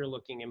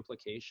future-looking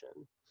implication.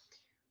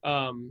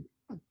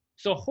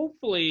 So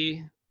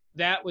hopefully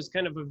that was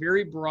kind of a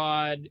very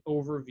broad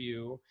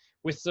overview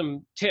with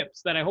some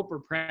tips that I hope are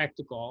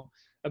practical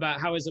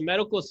about how as a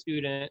medical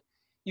student,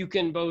 you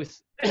can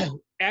both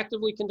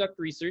actively conduct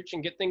research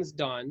and get things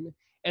done,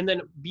 and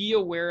then be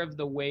aware of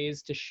the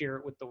ways to share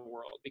it with the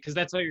world, because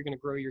that's how you're going to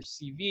grow your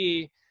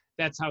CV.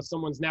 That's how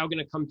someone's now going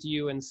to come to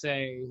you and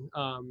say,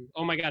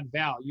 oh my God,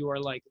 Val, you are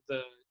like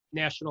the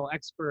national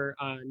expert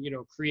on,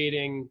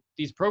 creating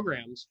these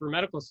programs for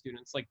medical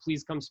students. Like,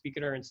 please come speak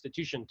at our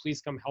institution.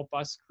 Please come help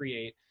us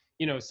create,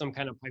 some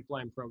kind of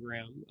pipeline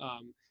program.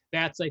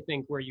 That's, I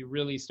think, where you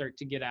really start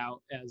to get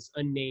out as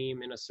a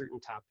name in a certain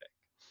topic.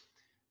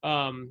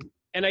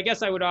 And I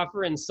guess I would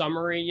offer in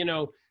summary,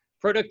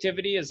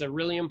 productivity is a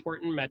really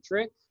important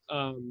metric.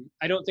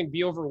 I don't think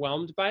be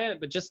overwhelmed by it,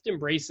 but just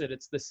embrace it.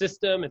 It's the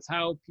system. It's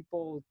how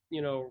people,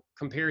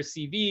 compare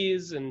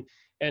CVs and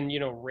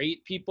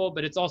rate people,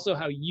 but it's also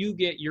how you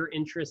get your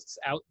interests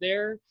out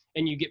there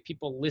and you get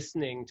people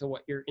listening to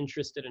what you're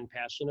interested and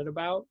passionate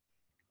about.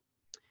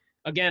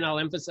 Again, I'll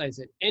emphasize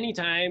it.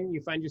 Anytime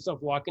you find yourself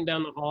walking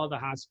down the hall of the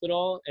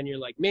hospital and you're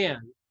like,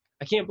 man,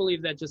 I can't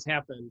believe that just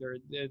happened, or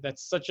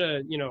that's such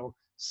a,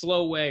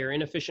 slow way or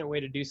inefficient way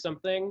to do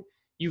something,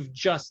 you've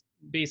just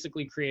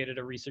basically created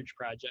a research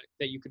project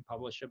that you could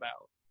publish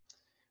about.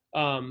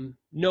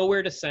 Know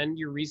where to send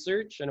your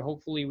research, and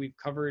hopefully we've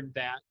covered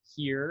that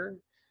here.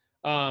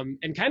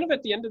 And kind of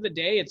at the end of the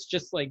day, it's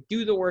just like,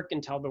 do the work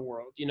and tell the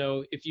world.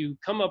 If you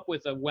come up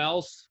with a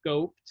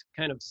well-scoped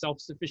kind of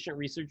self-sufficient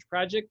research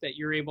project that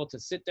you're able to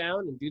sit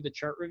down and do the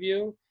chart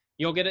review,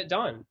 you'll get it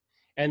done.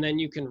 And then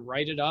you can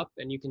write it up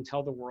and you can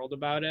tell the world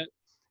about it.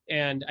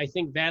 And I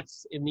think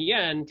that's, in the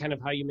end, kind of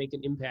how you make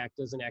an impact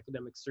as an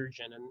academic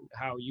surgeon, and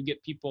how you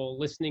get people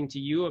listening to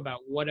you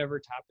about whatever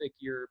topic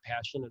you're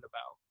passionate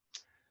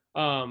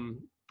about.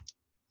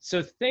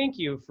 So thank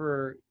you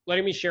for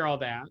letting me share all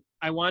that.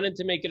 I wanted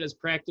to make it as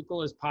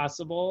practical as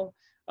possible.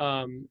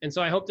 And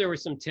so I hope there were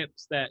some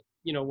tips that,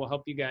 will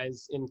help you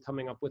guys in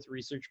coming up with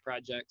research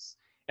projects.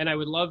 And I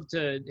would love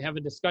to have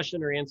a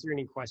discussion or answer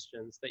any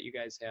questions that you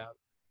guys have.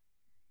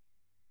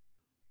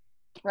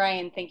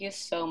 Ryan, thank you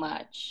so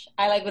much.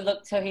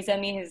 So he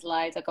sent me his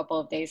slides a couple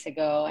of days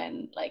ago,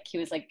 and he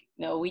was like,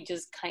 no, we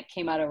just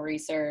came out of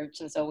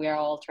research. And so we are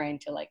all trying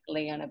to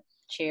lay on a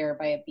chair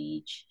by a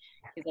beach.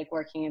 He's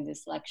working in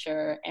this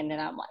lecture. And then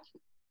I'm like,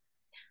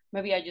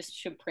 maybe I just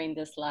should print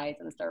the slides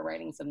and start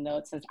writing some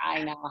notes, since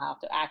I now have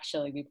to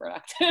actually be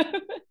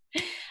productive.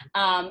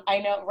 I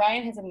know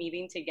Ryan has a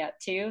meeting to get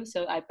to,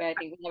 so I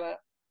think we have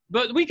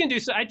But we can do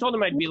so. I told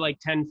him I'd be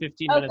 10,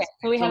 15 minutes. Okay,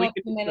 so we have a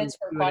few minutes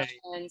for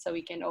questions, so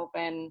we can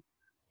open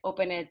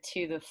it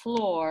to the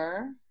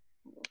floor.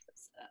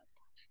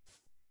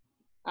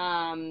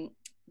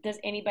 Does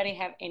anybody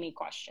have any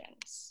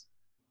questions?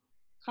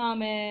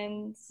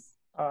 Comments?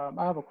 I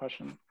have a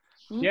question.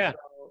 Yeah.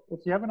 So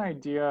if you have an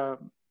idea,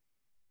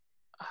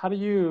 how do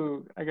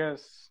you,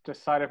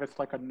 decide if it's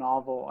a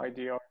novel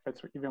idea or if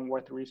it's even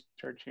worth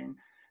researching?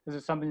 Is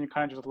it something you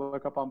kind of just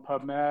look up on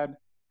PubMed?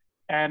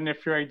 And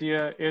if your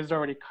idea is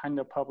already kind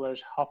of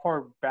published, how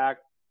far back,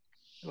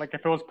 if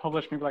it was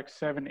published maybe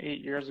 7,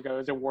 8 years ago,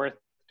 is it worth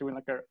doing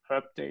an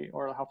update,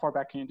 or how far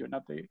back can you do an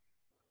update?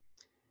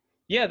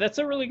 Yeah, that's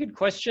a really good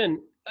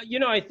question.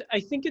 I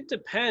think it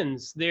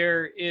depends.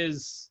 There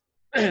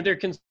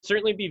can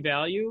certainly be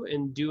value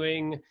in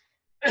doing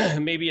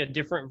maybe a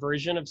different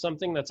version of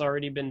something that's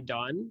already been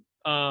done.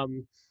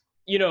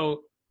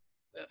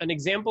 An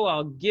example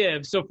I'll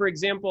give. So for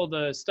example,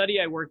 the study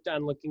I worked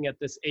on looking at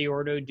this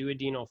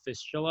aortoduodenal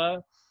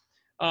fistula,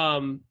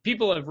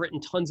 people have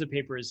written tons of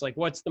papers,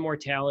 what's the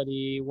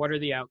mortality, what are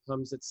the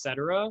outcomes,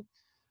 etc.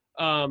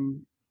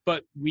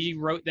 But we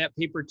wrote that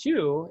paper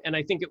too, and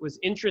I think it was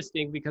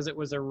interesting because it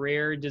was a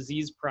rare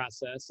disease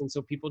process, and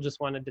so people just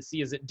wanted to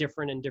see, is it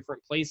different in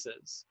different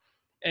places?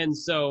 And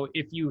so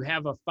if you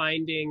have a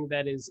finding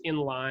that is in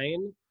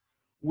line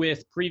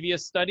with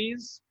previous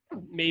studies,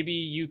 maybe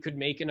you could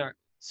make an art.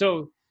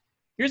 So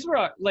here's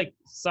where,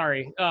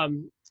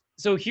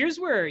 so here's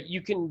where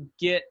you can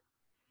get,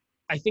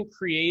 I think,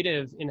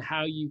 creative in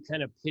how you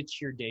kind of pitch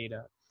your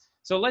data.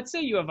 So let's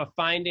say you have a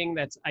finding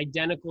that's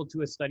identical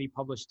to a study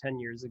published 10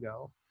 years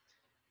ago.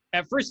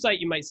 At first sight,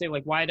 you might say,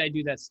 like, why did I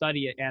do that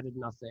study? It added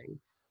nothing.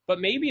 But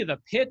maybe the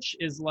pitch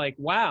is like,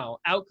 wow,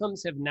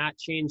 outcomes have not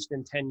changed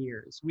in 10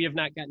 years. We have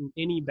not gotten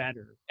any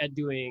better at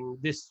doing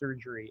this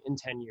surgery in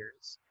 10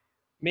 years.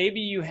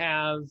 Maybe you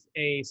have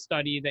a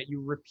study that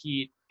you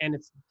repeat and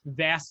it's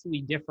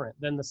vastly different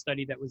than the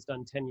study that was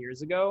done 10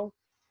 years ago.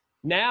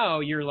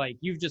 Now you're like,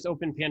 you've just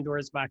opened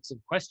Pandora's box of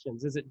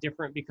questions. Is it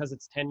different because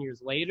it's 10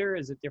 years later?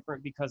 Is it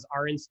different because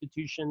our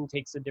institution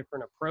takes a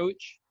different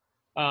approach?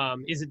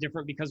 Is it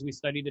different because we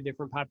studied a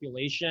different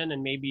population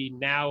and maybe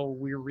now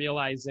we're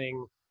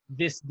realizing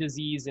this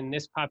disease in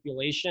this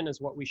population is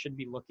what we should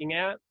be looking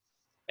at?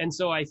 And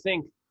so I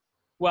think,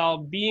 while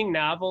being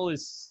novel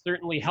is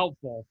certainly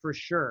helpful for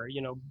sure,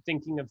 you know,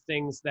 thinking of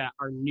things that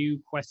are new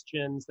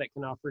questions that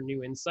can offer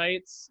new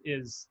insights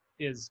is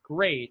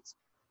great.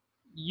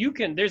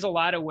 There's a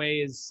lot of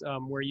ways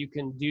where you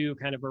can do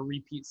kind of a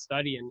repeat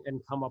study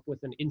and come up with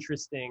an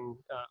interesting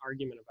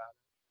argument about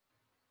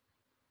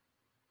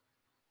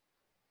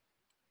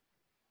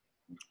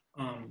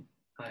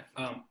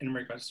it. In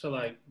regards to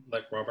like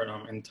Robert,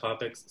 in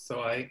topics, so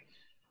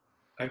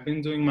I've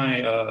been doing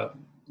my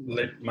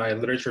my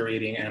literature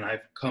reading, and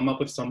I've come up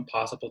with some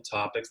possible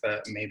topics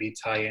that maybe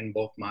tie in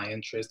both my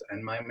interest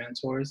and my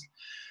mentors.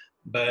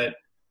 But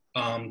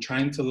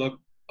trying to look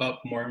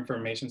up more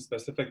information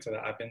specific to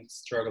that, I've been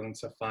struggling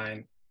to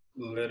find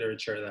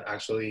literature that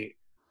actually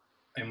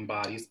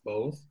embodies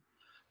both.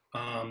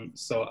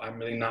 So I'm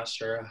really not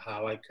sure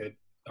how I could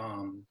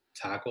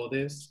tackle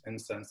this in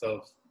sense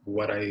of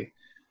what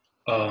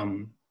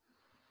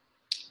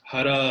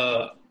how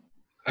to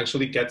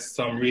actually get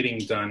some reading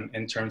done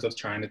in terms of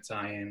trying to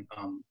tie in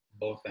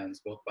both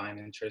ends, both mine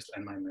interest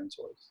and my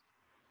mentors.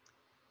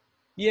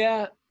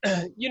 Yeah,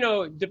 you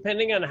know,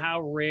 depending on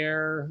how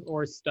rare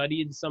or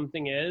studied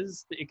something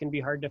is, it can be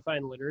hard to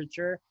find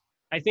literature.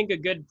 I think a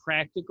good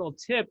practical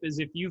tip is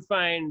if you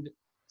find,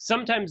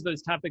 sometimes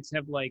those topics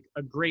have like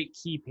a great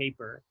key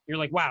paper. You're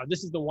like, wow,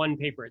 this is the one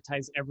paper, it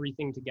ties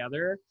everything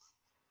together.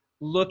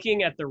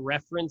 Looking at the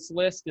reference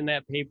list in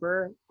that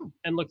paper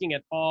and looking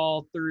at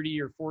all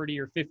 30 or 40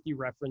 or 50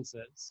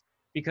 references,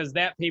 because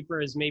that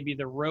paper is maybe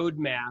the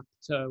roadmap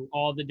to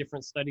all the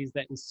different studies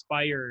that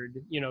inspired,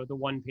 you know, the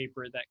one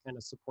paper that kind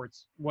of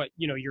supports what,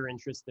 you know, you're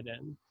interested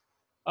in.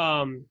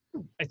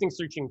 I think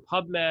searching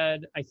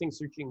PubMed, I think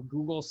searching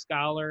Google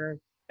Scholar,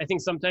 I think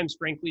sometimes,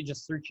 frankly,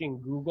 just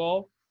searching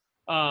Google.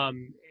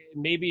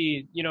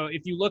 Maybe, you know,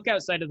 if you look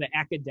outside of the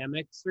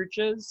academic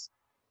searches,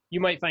 you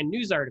might find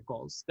news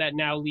articles that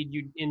now lead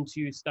you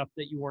into stuff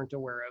that you weren't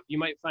aware of. You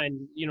might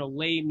find, you know,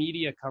 lay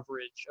media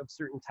coverage of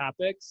certain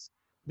topics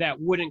that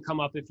wouldn't come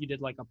up if you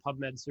did like a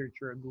PubMed search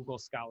or a Google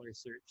Scholar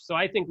search. So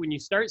I think when you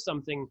start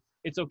something,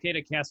 it's okay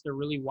to cast a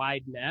really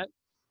wide net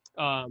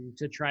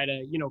to try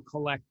to, you know,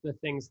 collect the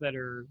things that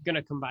are going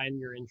to combine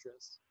your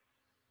interests.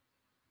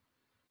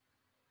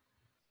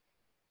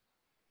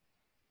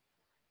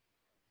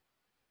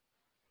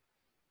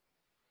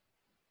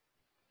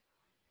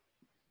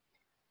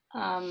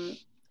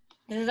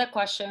 This is a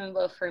question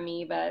both for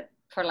me, but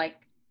for like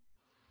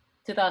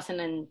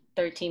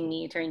 2013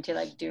 me trying to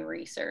like do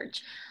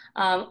research.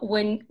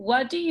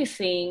 What do you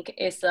think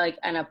is like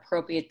an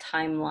appropriate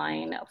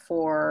timeline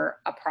for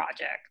a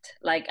project?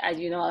 Like, as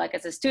you know, like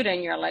as a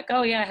student, you're like,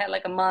 oh yeah, I had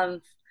like a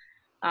month.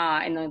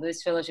 I know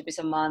this fellowship is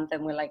a month,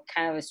 and we're like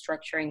kind of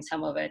structuring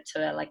some of it so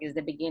that like is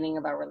the beginning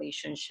of our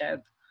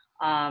relationship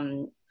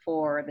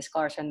for the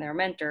scholars and their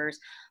mentors.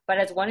 But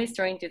as one is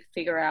trying to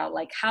figure out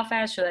like how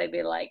fast should I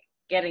be like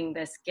getting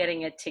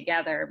it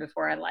together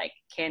before I like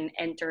can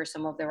enter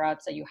some of the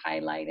routes that you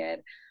highlighted,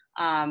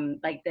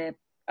 like the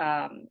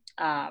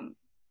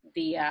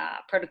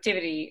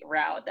productivity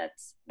route.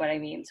 That's what I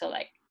mean. So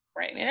like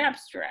writing an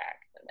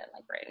abstract and then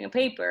like writing a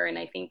paper. And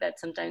I think that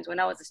sometimes when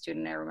I was a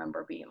student, I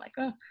remember being like,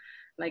 oh,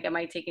 like am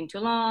I taking too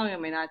long?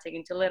 Am I not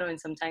taking too little?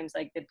 And sometimes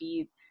like the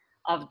beat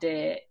of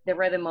the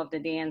rhythm of the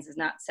dance is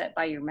not set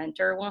by your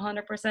mentor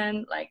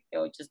 100%. Like it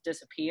will just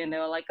disappear and they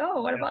were like,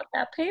 oh, what about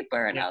that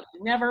paper? And I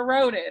never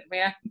wrote it,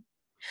 man.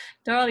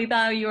 Totally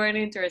thought you weren't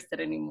interested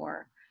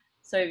anymore.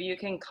 So if you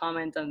can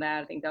comment on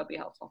that, I think that would be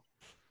helpful.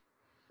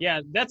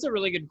 Yeah, that's a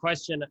really good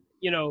question.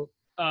 You know,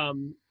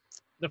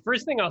 the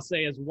first thing I'll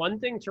say is one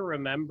thing to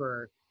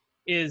remember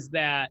is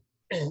that,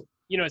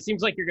 you know, it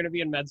seems like you're going to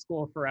be in med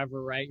school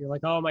forever, right? You're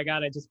like, oh my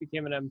God, I just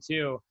became an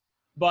M2.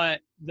 But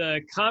the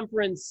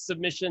conference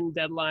submission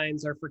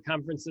deadlines are for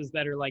conferences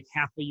that are like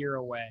half a year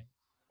away.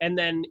 And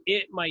then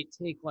it might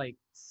take like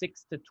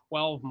 6 to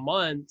 12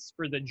 months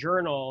for the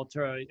journal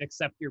to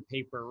accept your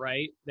paper,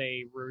 right?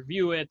 They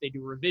review it, they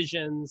do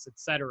revisions,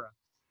 etc.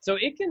 So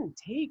it can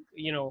take,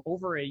 you know,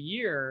 over a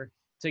year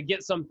to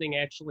get something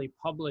actually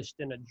published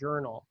in a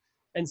journal.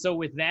 And so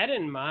with that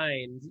in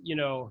mind, you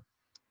know,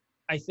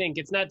 I think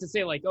it's not to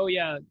say like, oh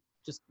yeah,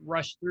 just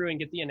rush through and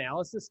get the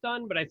analysis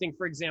done. But I think,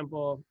 for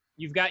example,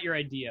 you've got your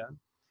idea.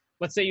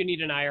 Let's say you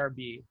need an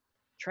IRB.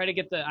 Try to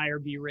get the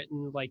IRB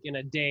written like in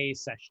a day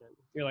session.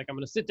 You're like, I'm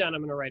going to sit down,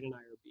 I'm going to write an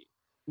IRB.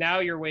 Now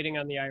you're waiting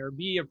on the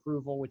IRB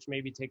approval, which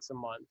maybe takes a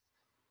month.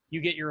 You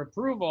get your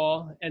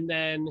approval, and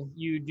then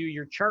you do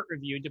your chart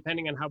review.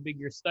 Depending on how big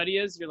your study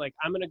is, you're like,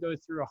 I'm going to go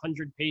through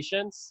 100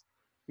 patients.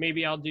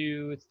 Maybe I'll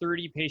do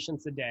 30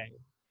 patients a day.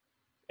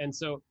 And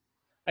so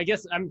I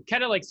guess I'm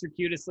kind of like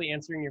circuitously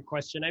answering your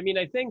question. I mean,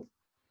 I think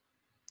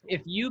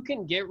if you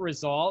can get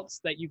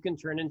results that you can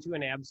turn into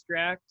an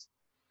abstract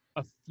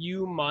a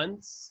few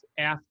months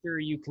after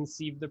you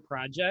conceive the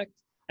project,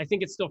 I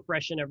think it's still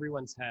fresh in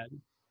everyone's head.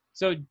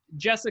 So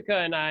Jessica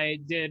and I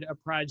did a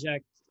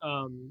project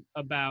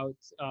about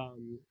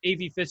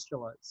AV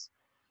fistulas,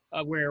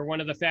 where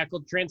one of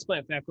the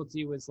transplant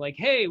faculty was like,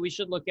 hey, we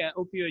should look at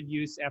opioid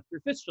use after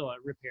fistula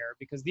repair,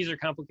 because these are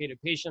complicated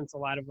patients. A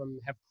lot of them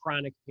have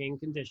chronic pain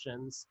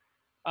conditions.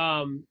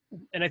 And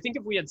I think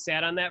if we had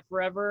sat on that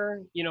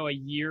forever, you know, a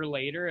year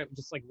later, it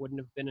just like wouldn't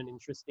have been an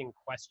interesting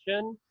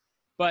question,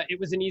 but it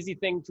was an easy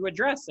thing to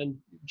address. And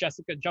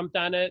Jessica jumped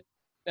on it.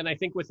 And I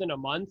think within a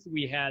month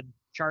we had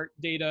chart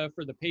data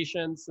for the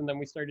patients, and then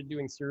we started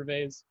doing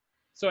surveys.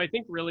 So I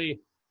think really,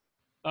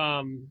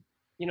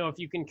 you know, if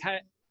you can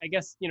I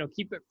guess, you know,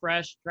 keep it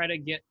fresh, try to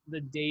get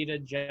the data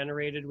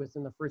generated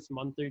within the first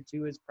month or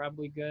two is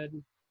probably good.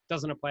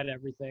 Doesn't apply to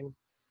everything.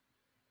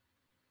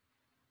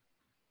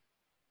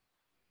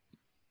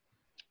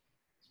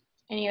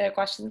 Any other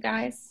questions,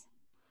 guys?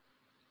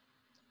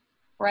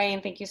 Ryan,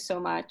 thank you so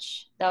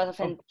much. That was a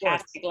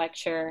fantastic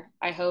lecture.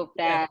 I hope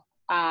that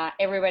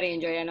everybody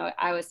enjoyed it. I know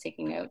I was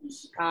taking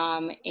notes.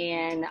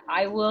 And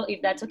I will,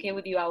 if that's okay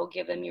with you, I will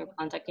give them your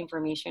contact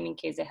information in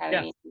case they have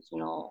any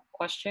additional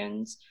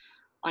questions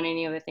on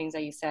any of the things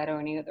that you said or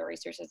any of the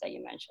resources that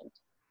you mentioned.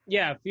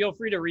 Yeah, feel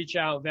free to reach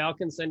out. Val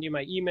can send you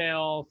my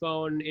email,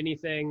 phone,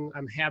 anything.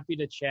 I'm happy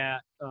to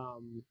chat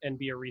and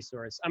be a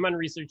resource. I'm on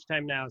research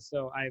time now,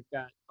 so I've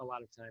got a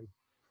lot of time.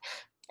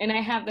 And I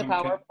have the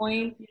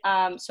PowerPoint,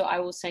 so I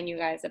will send you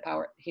guys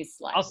his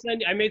slides.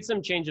 I made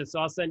some changes, so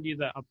I'll send you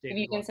the updated If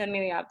you can send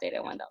me the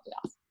updated one, that'll be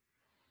awesome.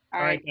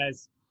 All right,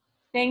 guys.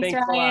 Thanks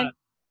Ryan. a lot.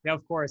 Yeah,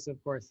 of course.